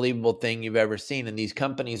unbelievable thing you've ever seen. And these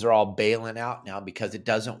companies are all bailing out now because it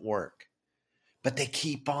doesn't work. But they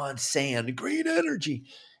keep on saying green energy.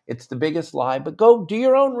 It's the biggest lie. But go do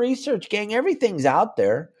your own research, gang. Everything's out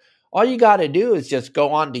there. All you got to do is just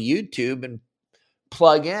go on to YouTube and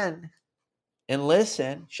plug in and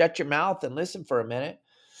listen. Shut your mouth and listen for a minute.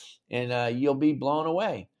 And you'll be blown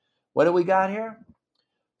away. What do we got here?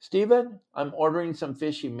 Steven, I'm ordering some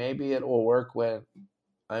fishing. Maybe it will work when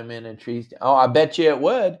I'm in a tree. Oh, I bet you it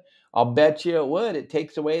would. I'll bet you it would. It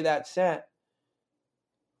takes away that scent.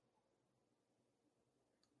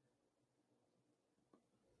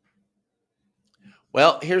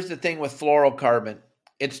 Well, here's the thing with fluorocarbon.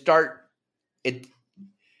 It's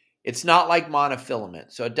not like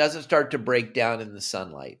monofilament, so it doesn't start to break down in the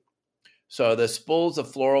sunlight. So the spools of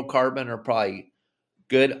fluorocarbon are probably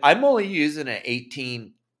good. I'm only using an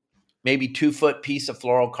 18, maybe 2-foot piece of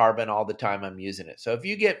fluorocarbon all the time I'm using it. So if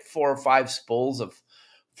you get 4 or 5 spools of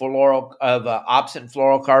opsin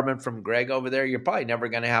fluorocarbon from Greg over there, you're probably never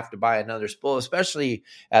going to have to buy another spool, especially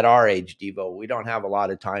at our age, Devo. We don't have a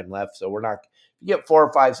lot of time left, so we're not. If you get 4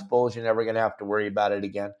 or 5 spools, you're never going to have to worry about it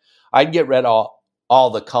again. I'd get rid of all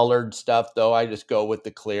the colored stuff, though. I just go with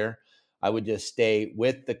the clear. I would just stay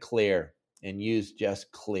with the clear and use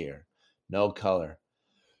just clear, no color.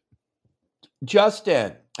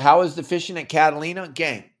 Justin, how is the fishing at Catalina?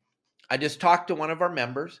 Gang, I just talked to one of our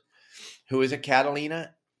members who is at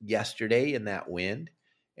Catalina yesterday in that wind,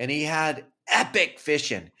 and he had epic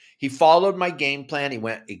fishing. He followed my game plan. He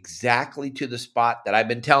went exactly to the spot that I've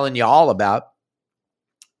been telling you all about.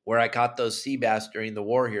 where I caught those sea bass during the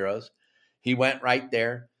War Heroes. He went right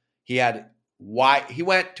there. He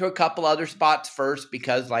went to a couple other spots first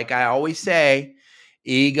because, like I always say,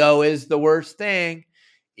 ego is the worst thing.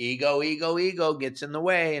 Ego gets in the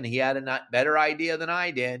way, and he had a better idea than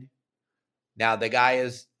I did. Now, the guy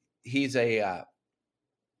he's a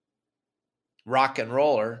rock and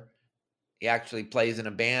roller. He actually plays in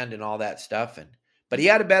a band and all that stuff. But he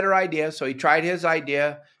had a better idea, so he tried his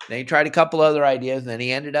idea. Then he tried a couple other ideas, and then he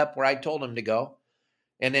ended up where I told him to go.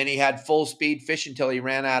 And then he had full speed fish until he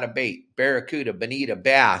ran out of bait. Barracuda, bonita,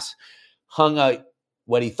 bass. Hung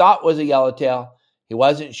what he thought was a yellowtail. He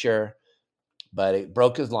wasn't sure, but it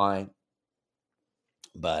broke his line.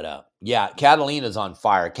 But yeah, Catalina's on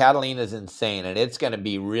fire. Catalina's insane, and it's going to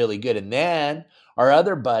be really good. And then our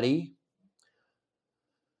other buddy,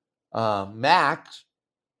 Wes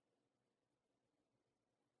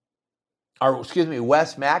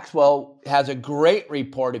Maxwell has a great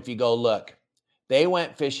report if you go look. They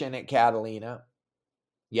went fishing at Catalina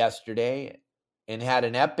yesterday and had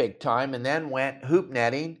an epic time, and then went hoop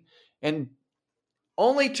netting and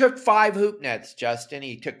only took 5 hoop nets, Justin.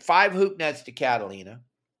 He took 5 hoop nets to Catalina,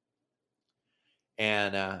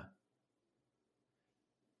 and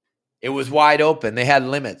it was wide open. They had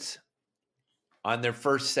limits on their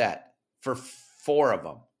first set for 4 of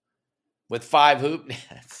them with 5 hoop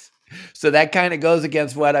nets. So that kind of goes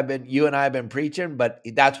against what you and I have been preaching, but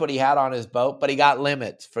that's what he had on his boat. But he got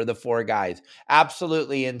limits for the 4 guys.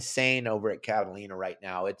 Absolutely insane over at Catalina right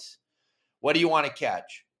now. What do you want to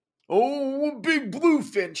catch? Oh, big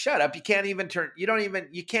bluefin. Shut up. You can't even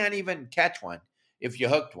catch one if you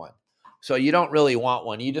hooked one. So you don't really want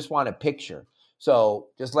one. You just want a picture. So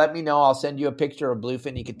just let me know. I'll send you a picture of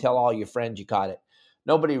bluefin. You can tell all your friends you caught it.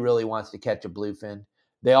 Nobody really wants to catch a bluefin.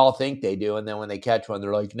 They all think they do, and then when they catch one,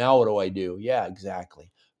 they're like, now what do I do? Yeah,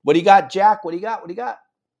 exactly. What do you got, Jack? What do you got?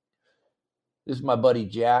 This is my buddy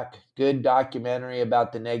Jack. Good documentary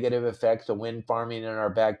about the negative effects of wind farming in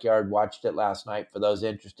our backyard. Watched it last night for those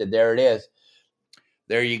interested. There it is.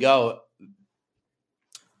 There you go.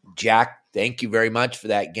 Jack, thank you very much for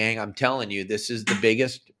that, gang. I'm telling you, this is the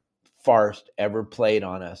biggest farce ever played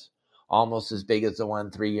on us. Almost as big as the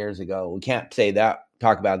one 3 years ago. We can't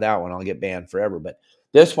talk about that one. I'll get banned forever, but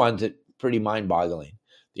this one's pretty mind-boggling,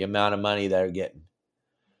 the amount of money they're getting.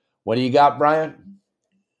 What do you got, Brian?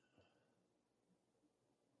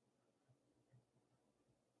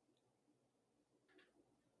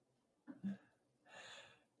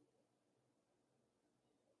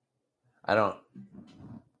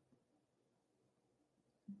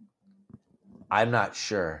 I'm not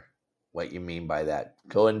sure what you mean by that.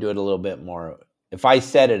 Go and do it a little bit more. If I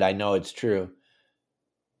said it, I know it's true.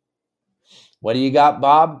 What do you got,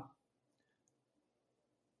 Bob?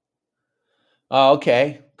 Oh,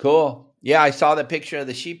 okay, cool. Yeah, I saw the picture of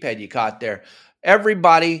the sheephead you caught there.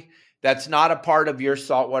 Everybody that's not a part of your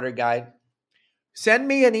saltwater guide, send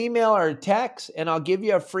me an email or a text, and I'll give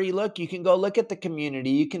you a free look. You can go look at the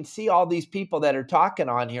community. You can see all these people that are talking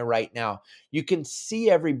on here right now. You can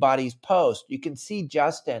see everybody's post. You can see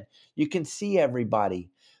Justin. You can see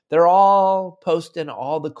everybody. They're all posting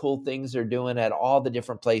all the cool things they're doing at all the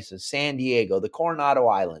different places. San Diego, the Coronado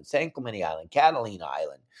Island, San Clemente Island, Catalina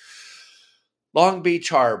Island, Long Beach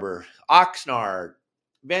Harbor, Oxnard,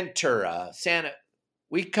 Ventura, Santa.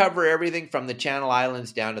 We cover everything from the Channel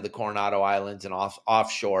Islands down to the Coronado Islands and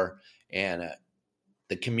offshore. And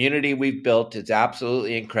the community we've built is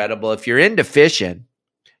absolutely incredible. If you're into fishing,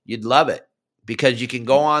 you'd love it because you can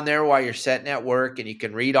go on there while you're sitting at work and you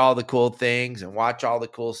can read all the cool things and watch all the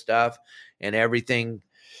cool stuff, and everything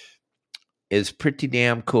is pretty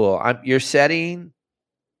damn cool. You're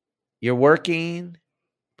working,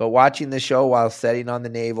 but watching the show while sitting on the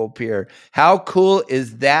naval pier. How cool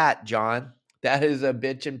is that, John? That is a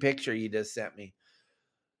bitchin' picture you just sent me.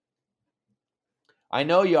 I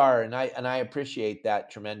know you are, and I appreciate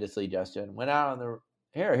that tremendously, Justin. Went out on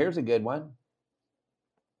here's a good one.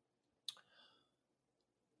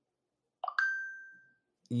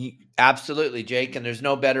 Absolutely, Jake, and there's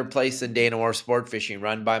no better place than Dana Moore Sport Fishing,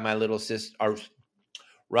 run by my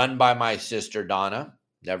sister Donna.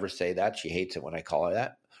 Never say that. She hates it when I call her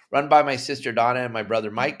that. Run by my sister Donna and my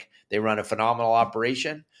brother Mike. They run a phenomenal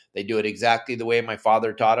operation. They do it exactly the way my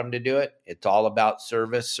father taught them to do it. It's all about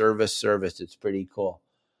service. It's pretty cool.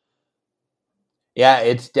 Yeah,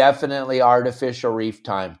 it's definitely artificial reef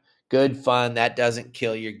time. Good fun. That doesn't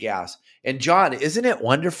kill your gas. And John, isn't it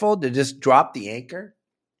wonderful to just drop the anchor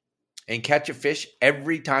and catch a fish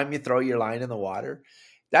every time you throw your line in the water?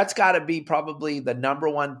 That's got to be probably the number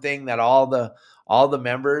one thing that all the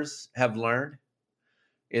members have learned,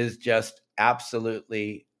 is just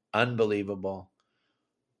absolutely unbelievable.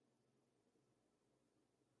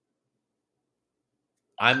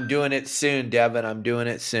 I'm doing it soon, Devin. I'm doing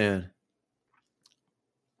it soon.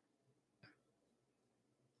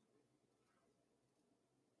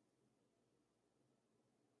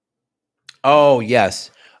 Oh,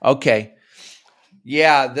 yes. Okay.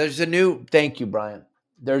 Yeah, thank you, Brian.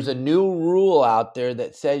 There's a new rule out there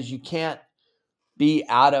that says you can't be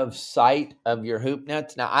out of sight of your hoop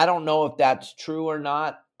nets. Now, I don't know if that's true or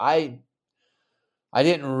not. I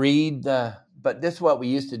didn't read but this is what we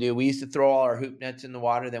used to do. We used to throw all our hoop nets in the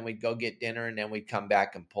water, then we'd go get dinner, and then we'd come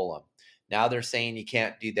back and pull them. Now they're saying you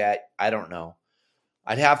can't do that. I don't know.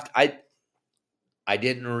 I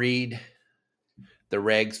didn't read the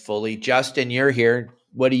regs fully. Justin, you're here.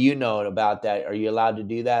 What do you know about that? Are you allowed to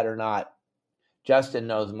do that or not? Justin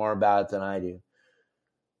knows more about it than I do.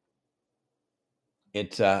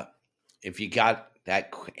 It's if you got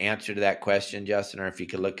that answer to that question, Justin, or if you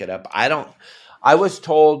could look it up. I was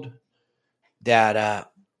told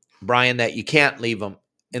that Brian, that you can't leave them.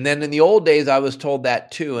 And then in the old days, I was told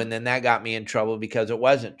that too. And then that got me in trouble because it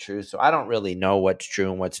wasn't true. So I don't really know what's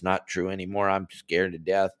true and what's not true anymore. I'm scared to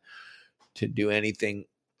death to do anything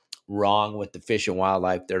wrong with the Fish and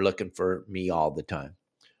Wildlife. They're looking for me all the time.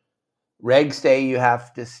 Reg stay, you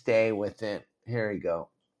have to stay within. Here you go.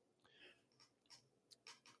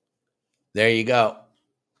 There you go.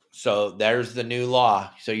 So there's the new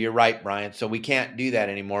law. So you're right, Brian. So we can't do that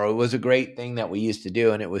anymore. It was a great thing that we used to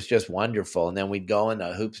do, and it was just wonderful. And then we'd go, and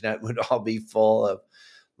the hoops net would all be full of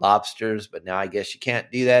lobsters. But now I guess you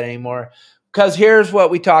can't do that anymore. Because here's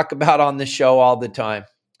what we talk about on the show all the time.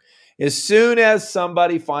 As soon as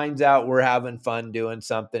somebody finds out we're having fun doing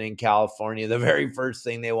something in California, the very first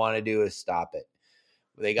thing they want to do is stop it.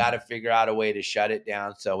 They got to figure out a way to shut it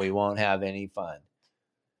down so we won't have any fun.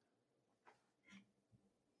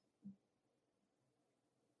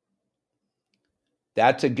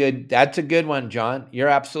 That's a good one, John. You're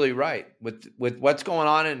absolutely right. With what's going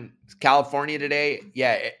on in California today,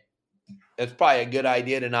 yeah, it's probably a good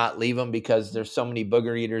idea to not leave them because there's so many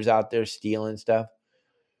booger eaters out there stealing stuff.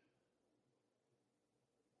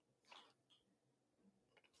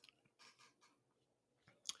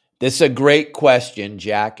 This is a great question,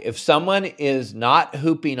 Jack. If someone is not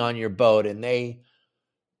hooping on your boat and they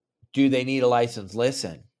need a license?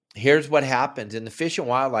 Listen, here's what happens. And the Fish and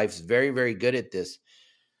Wildlife is very, very good at this.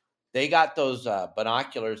 They got those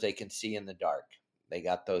binoculars they can see in the dark. They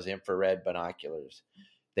got those infrared binoculars.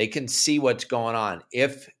 They can see what's going on.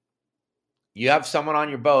 If you have someone on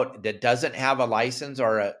your boat that doesn't have a license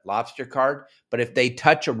or a lobster card, but if they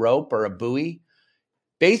touch a rope or a buoy,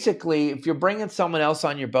 basically, if you're bringing someone else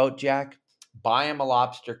on your boat, Jack, buy them a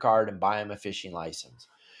lobster card and buy them a fishing license.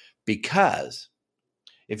 Because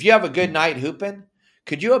if you have a good night hooping,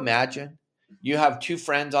 could you imagine? You have two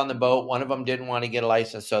friends on the boat. One of them didn't want to get a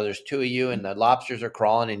license, so there's two of you, and the lobsters are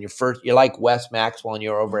crawling. And you're like Wes Maxwell, and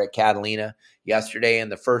you're over at Catalina yesterday,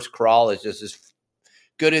 and the first crawl is just as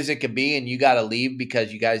good as it could be, and you got to leave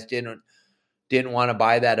because you guys didn't want to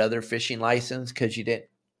buy that other fishing license because you didn't.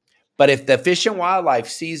 But if the Fish and Wildlife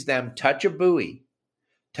sees them touch a buoy,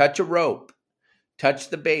 touch a rope, touch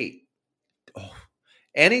the bait,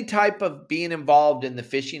 any type of being involved in the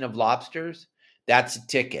fishing of lobsters, that's a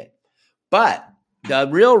ticket. But the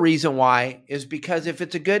real reason why is because if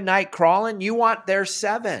it's a good night crawling, you want their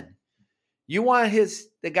 7. You want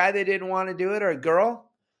the guy that didn't want to do it or a girl,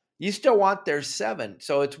 you still want their 7.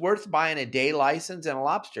 So it's worth buying a day license and a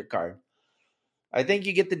lobster card. I think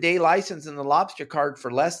you get the day license and the lobster card for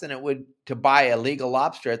less than it would to buy a legal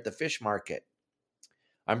lobster at the fish market.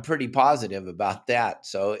 I'm pretty positive about that.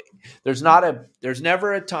 So there's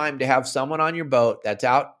never a time to have someone on your boat that's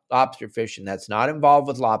out lobster fishing, that's not involved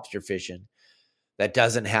with lobster fishing, that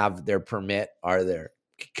doesn't have their permit or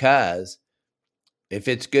because if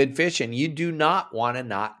it's good fishing, you do not want to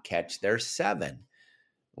not catch their 7.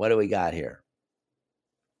 What do we got here?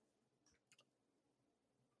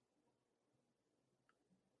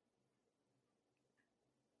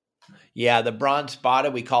 Yeah, the bronze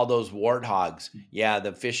spotted, we call those warthogs. Yeah,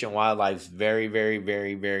 the Fish and Wildlife is very, very,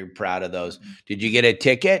 very, very proud of those. Did you get a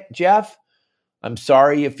ticket, Jeff? I'm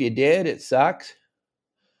sorry if you did. It sucks.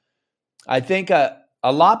 I think a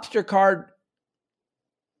lobster card.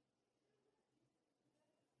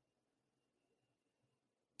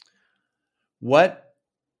 What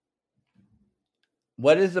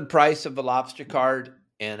is the price of a lobster card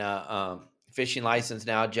and a fishing license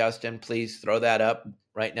now, Justin? Please throw that up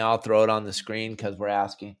right now. I'll throw it on the screen because we're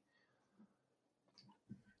asking.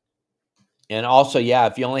 And also, yeah,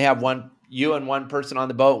 if you only have you and one person on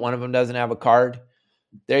the boat, one of them doesn't have a card.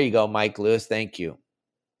 There you go, Mike Lewis. Thank you.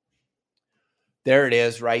 There it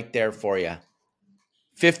is right there for you.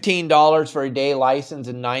 $15 for a day license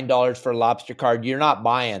and $9 for a lobster card. You're not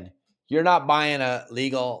buying a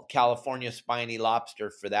legal California spiny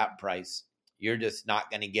lobster for that price. You're just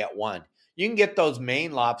not going to get one. You can get those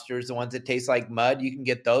Maine lobsters, the ones that taste like mud. You can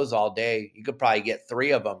get those all day. You could probably get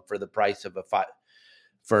 3 of them for the price of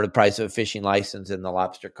a fishing license and the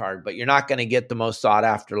lobster card. But you're not going to get the most sought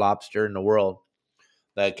after lobster in the world,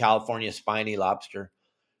 the California spiny lobster.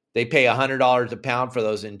 They pay $100 a pound for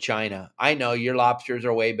those in China. I know your lobsters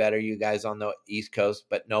are way better, you guys on the East Coast,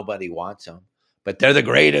 but nobody wants them. But they're the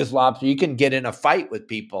greatest lobster. You can get in a fight with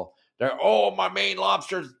people. They're, my Maine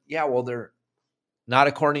lobsters. Yeah, well, they're not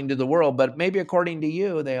according to the world, but maybe according to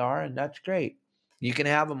you, they are, and that's great. You can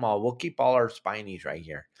have them all. We'll keep all our spinies right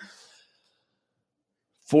here.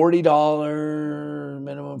 $40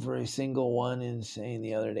 minimum for a single one. Insane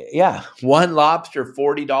the other day. Yeah, one lobster,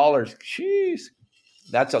 $40. Jeez.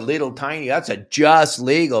 That's a little tiny. That's a just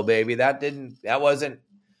legal, baby. That wasn't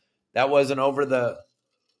over the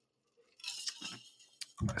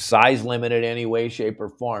size limit in any way, shape, or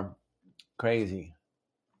form. Crazy.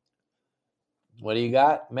 What do you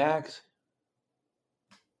got, Max?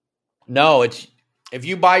 No, it's if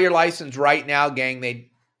you buy your license right now, gang,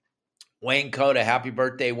 Wayne Coda, happy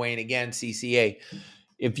birthday, Wayne, again, CCA.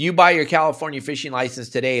 If you buy your California fishing license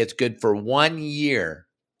today, it's good for 1 year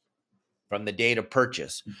from the date of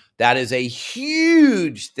purchase. That is a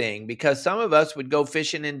huge thing because some of us would go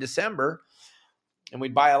fishing in December and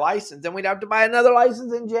we'd buy a license, and we'd have to buy another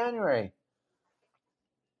license in January.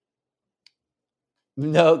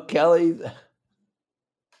 No, Kelly,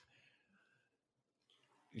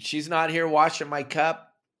 she's not here washing my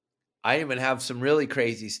cup. I even have some really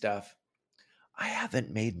crazy stuff. I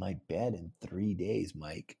haven't made my bed in 3 days,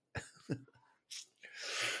 Mike.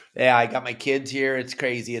 Yeah, I got my kids here. It's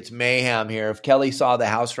crazy. It's mayhem here. If Kelly saw the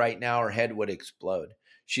house right now, her head would explode.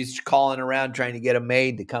 She's calling around trying to get a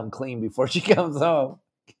maid to come clean before she comes home.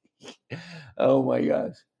 Oh, my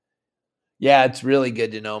gosh. Yeah, it's really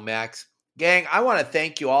good to know, Max. Gang, I want to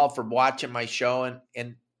thank you all for watching my show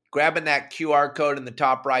and grabbing that QR code in the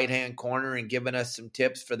top right-hand corner and giving us some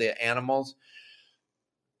tips for the animals.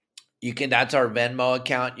 That's our Venmo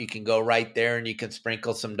account. You can go right there and you can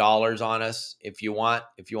sprinkle some dollars on us if you want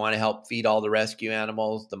to help feed all the rescue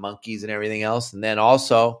animals, the monkeys and everything else. And then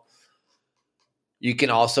also you can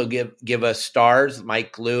also give us stars,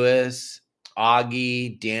 Mike Lewis,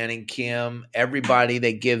 Augie, Dan and Kim, everybody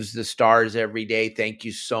that gives the stars every day. Thank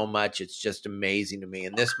you so much. It's just amazing to me.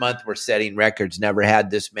 And this month we're setting records. Never had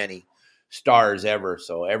this many stars ever.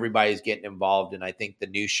 So everybody's getting involved. And I think the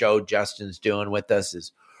new show Justin's doing with us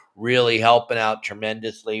is really helping out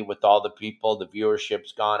tremendously with all the people. The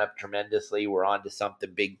viewership's gone up tremendously. We're on to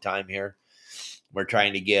something big time here. We're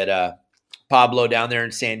trying to get Pablo down there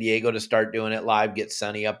in San Diego to start doing it live, get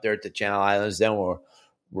Sunny up there at the Channel Islands. Then we're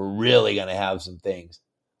really going to have some things.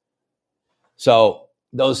 So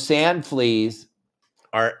those sand fleas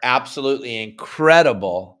are absolutely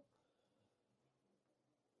incredible.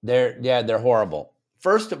 They're horrible.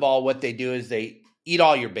 First of all, what they do is they eat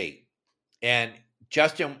all your bait. And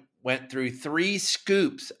Justin went through 3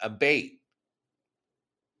 scoops of bait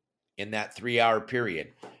in that 3-hour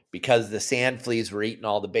period because the sand fleas were eating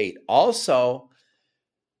all the bait. Also,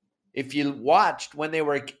 if you watched when they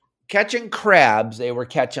were catching crabs, they were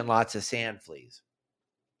catching lots of sand fleas.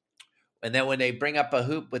 And then when they bring up a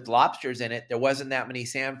hoop with lobsters in it, there wasn't that many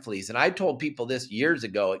sand fleas. And I told people this years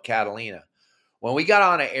ago at Catalina. When we got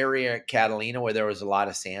on an area at Catalina where there was a lot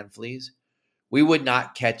of sand fleas, we would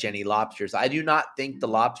not catch any lobsters. I do not think the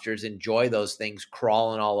lobsters enjoy those things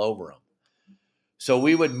crawling all over them. So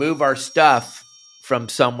we would move our stuff from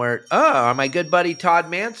somewhere. My good buddy Todd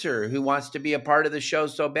Manser, who wants to be a part of the show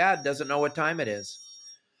so bad, doesn't know what time it is.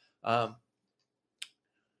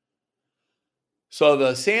 So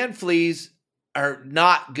the sand fleas are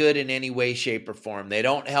not good in any way, shape, or form. They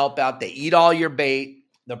don't help out. They eat all your bait.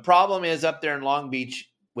 The problem is up there in Long Beach,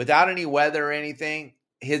 without any weather or anything,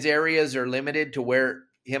 his areas are limited to where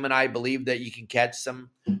him and I believe that you can catch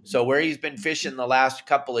some. So where he's been fishing the last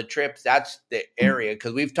couple of trips, that's the area.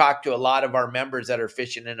 Because we've talked to a lot of our members that are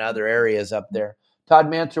fishing in other areas up there. Todd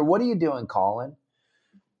Manser, what are you doing, Colin?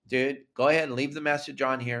 Dude, go ahead and leave the message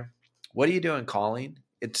on here. What are you doing, Colin?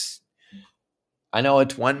 I know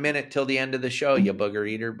it's 1 minute till the end of the show, you booger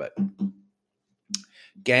eater, but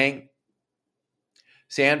gang,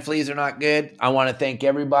 sand fleas are not good. I want to thank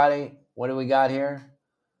everybody. What do we got here?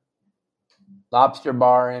 Lobster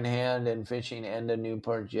bar in hand and fishing end of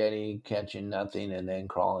Newport Jetty, catching nothing and then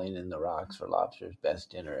crawling in the rocks for lobsters.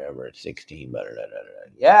 Best dinner ever at 16.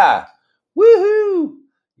 Yeah. Woohoo.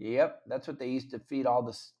 Yep. That's what they used to feed all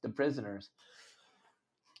the prisoners.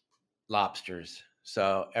 Lobsters.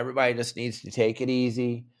 So everybody just needs to take it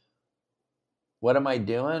easy. What am I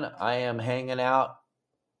doing? I am hanging out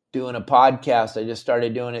doing a podcast. I just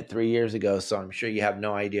started doing it 3 years ago, so I'm sure you have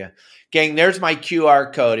no idea. Gang, there's my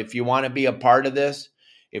QR code. If you want to be a part of this,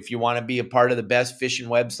 if you want to be a part of the best fishing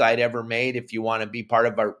website ever made, if you want to be part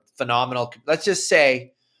of our phenomenal, let's just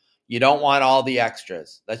say you don't want all the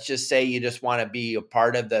extras. Let's just say you just want to be a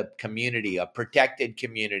part of the community, a protected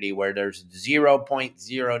community where there's 0.0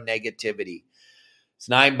 negativity. It's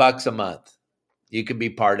 $9 a month. You can be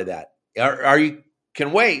part of that. Or you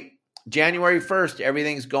can wait. January 1st,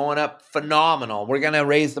 everything's going up phenomenal. We're going to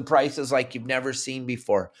raise the prices like you've never seen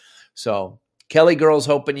before. So Kelly Girl's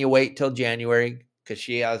hoping you wait till January because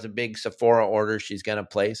she has a big Sephora order she's going to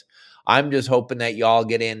place. I'm just hoping that y'all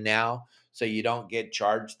get in now so you don't get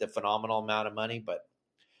charged the phenomenal amount of money. But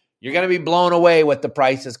you're going to be blown away what the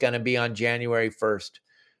price is going to be on January 1st.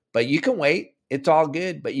 But you can wait. It's all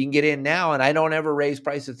good, but you can get in now, and I don't ever raise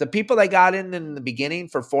prices. The people that got in the beginning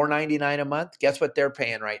for $4.99 a month, guess what they're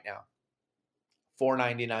paying right now?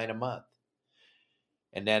 $4.99 a month.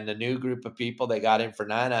 And then the new group of people that got in for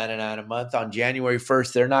 $9.99 a month on January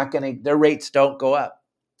 1st, their rates don't go up.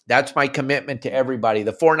 That's my commitment to everybody.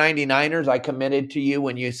 The $4.99ers, I committed to you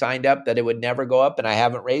when you signed up that it would never go up, and I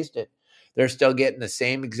haven't raised it. They're still getting the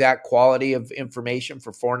same exact quality of information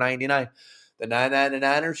for $4.99. The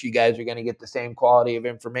 $9.99ers, you guys are going to get the same quality of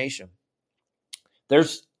information.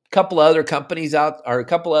 There's a couple other companies out, or a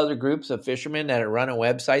couple other groups of fishermen that are running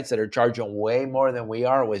websites that are charging way more than we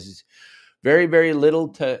are, which is very, very little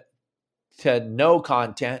to no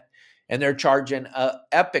content, and they're charging an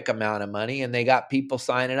epic amount of money, and they got people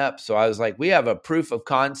signing up. So I was like, we have a proof of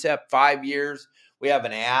concept, 5 years. We have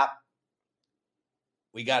an app.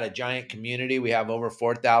 We got a giant community. We have over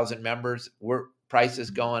 4,000 members. Price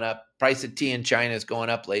is going up. Price of tea in China is going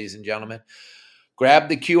up, ladies and gentlemen. Grab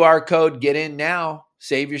the QR code. Get in now.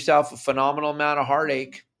 Save yourself a phenomenal amount of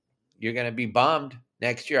heartache. You're going to be bummed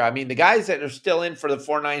next year. I mean, the guys that are still in for the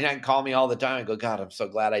 $4.99 call me all the time. I go, God, I'm so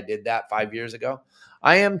glad I did that 5 years ago.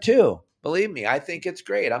 I am too. Believe me, I think it's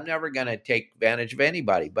great. I'm never going to take advantage of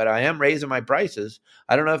anybody, but I am raising my prices.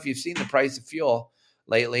 I don't know if you've seen the price of fuel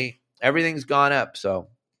lately. Everything's gone up, so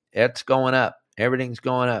it's going up. Everything's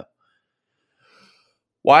going up.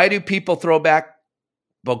 Why do people throw back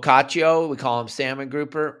Boccaccio? We call him salmon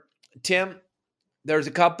grouper. Tim, there's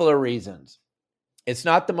a couple of reasons. It's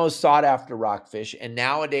not the most sought after rockfish. And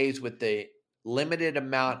nowadays, with the limited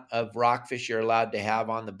amount of rockfish you're allowed to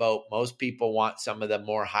have on the boat, most people want some of the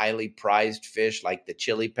more highly prized fish like the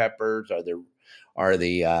chili peppers or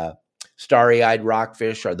the starry-eyed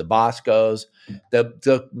rockfish or the Boscos.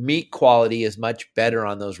 The meat quality is much better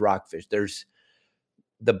on those rockfish.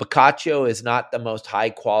 The Boccaccio is not the most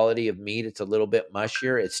high quality of meat. It's a little bit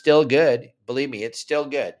mushier. It's still good. Believe me, it's still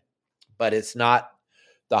good. But it's not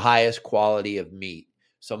the highest quality of meat.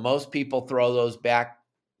 So most people throw those back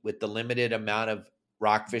with the limited amount of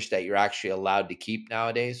rockfish that you're actually allowed to keep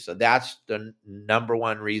nowadays. So that's the number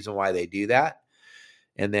one reason why they do that.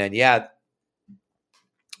 And then, yeah,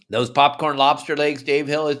 those popcorn lobster legs, Dave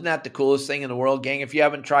Hill, isn't that the coolest thing in the world, gang? If you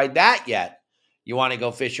haven't tried that yet, you want to go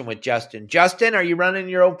fishing with Justin. Justin, are you running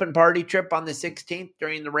your open party trip on the 16th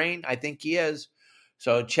during the rain? I think he is.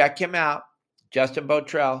 So check him out. Justin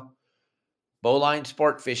Botrell, Bowline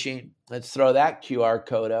Sport Fishing. Let's throw that QR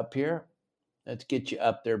code up here. Let's get you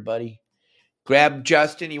up there, buddy. Grab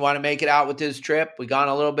Justin. You want to make it out with this trip? We gone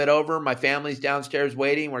a little bit over. My family's downstairs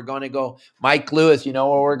waiting. We're going to go. Mike Lewis, you know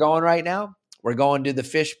where we're going right now? We're going to the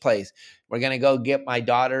fish place. We're going to go get my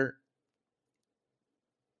daughter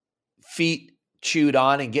feet chewed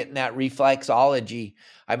on and getting that reflexology.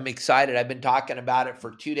 I'm excited. I've been talking about it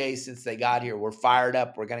for 2 days since they got here. We're fired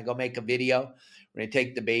up. We're going to go make a video. We're going to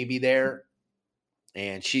take the baby there,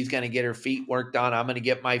 and she's going to get her feet worked on. I'm going to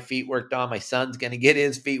get my feet worked on. My son's going to get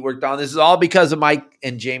his feet worked on. This is all because of Mike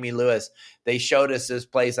and Jamie Lewis. They showed us this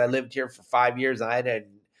place. I lived here for 5 years, and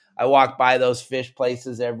I walk by those fish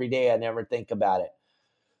places every day. I never think about it.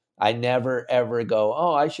 I never, ever go,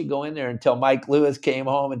 oh, I should go in there, until Mike Lewis came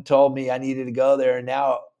home and told me I needed to go there. And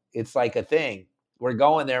now it's like a thing. We're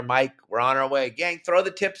going there, Mike. We're on our way. Gang, throw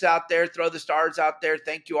the tips out there. Throw the stars out there.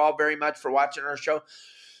 Thank you all very much for watching our show.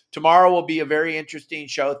 Tomorrow will be a very interesting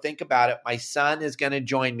show. Think about it. My son is going to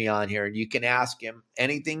join me on here, and you can ask him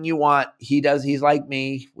anything you want. He's like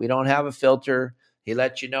me. We don't have a filter. He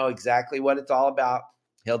lets you know exactly what it's all about.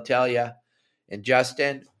 He'll tell you. And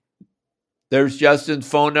Justin, there's Justin's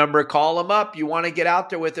phone number. Call him up. You want to get out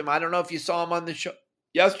there with him. I don't know if you saw him on the show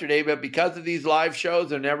yesterday, but because of these live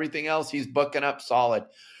shows and everything else, he's booking up solid.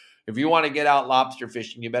 If you want to get out lobster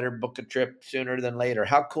fishing, you better book a trip sooner than later.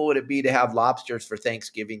 How cool would it be to have lobsters for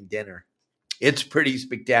Thanksgiving dinner? It's pretty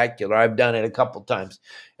spectacular. I've done it a couple times.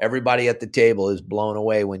 Everybody at the table is blown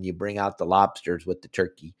away when you bring out the lobsters with the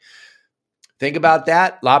turkey. Think about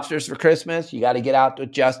that. Lobsters for Christmas. You got to get out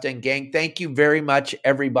with Justin. Gang, thank you very much,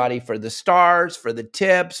 everybody, for the stars, for the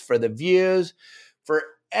tips, for the views, for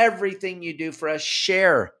everything you do for us.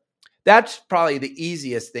 Share. That's probably the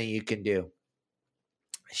easiest thing you can do.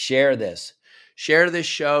 Share this. Share this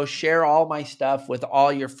show. Share all my stuff with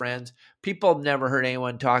all your friends. People have never heard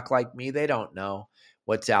anyone talk like me. They don't know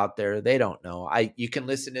what's out there. They don't know. You can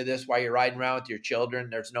listen to this while you're riding around with your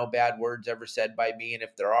children. There's no bad words ever said by me. And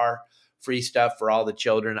if there are, free stuff for all the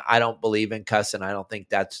children. I don't believe in cussing. I don't think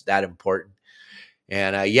that's that important.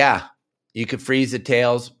 And yeah, you can freeze the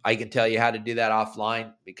tails. I can tell you how to do that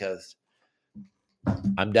offline because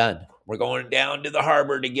I'm done. We're going down to the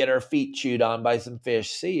harbor to get our feet chewed on by some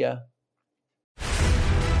fish. See ya.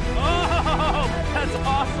 That's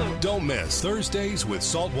awesome. Don't miss Thursdays with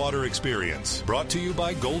Saltwater Experience. Brought to you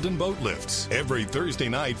by Golden Boat Lifts. Every Thursday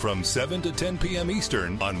night from 7 to 10 p.m.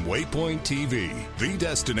 Eastern on Waypoint TV. The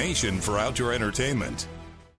destination for outdoor entertainment.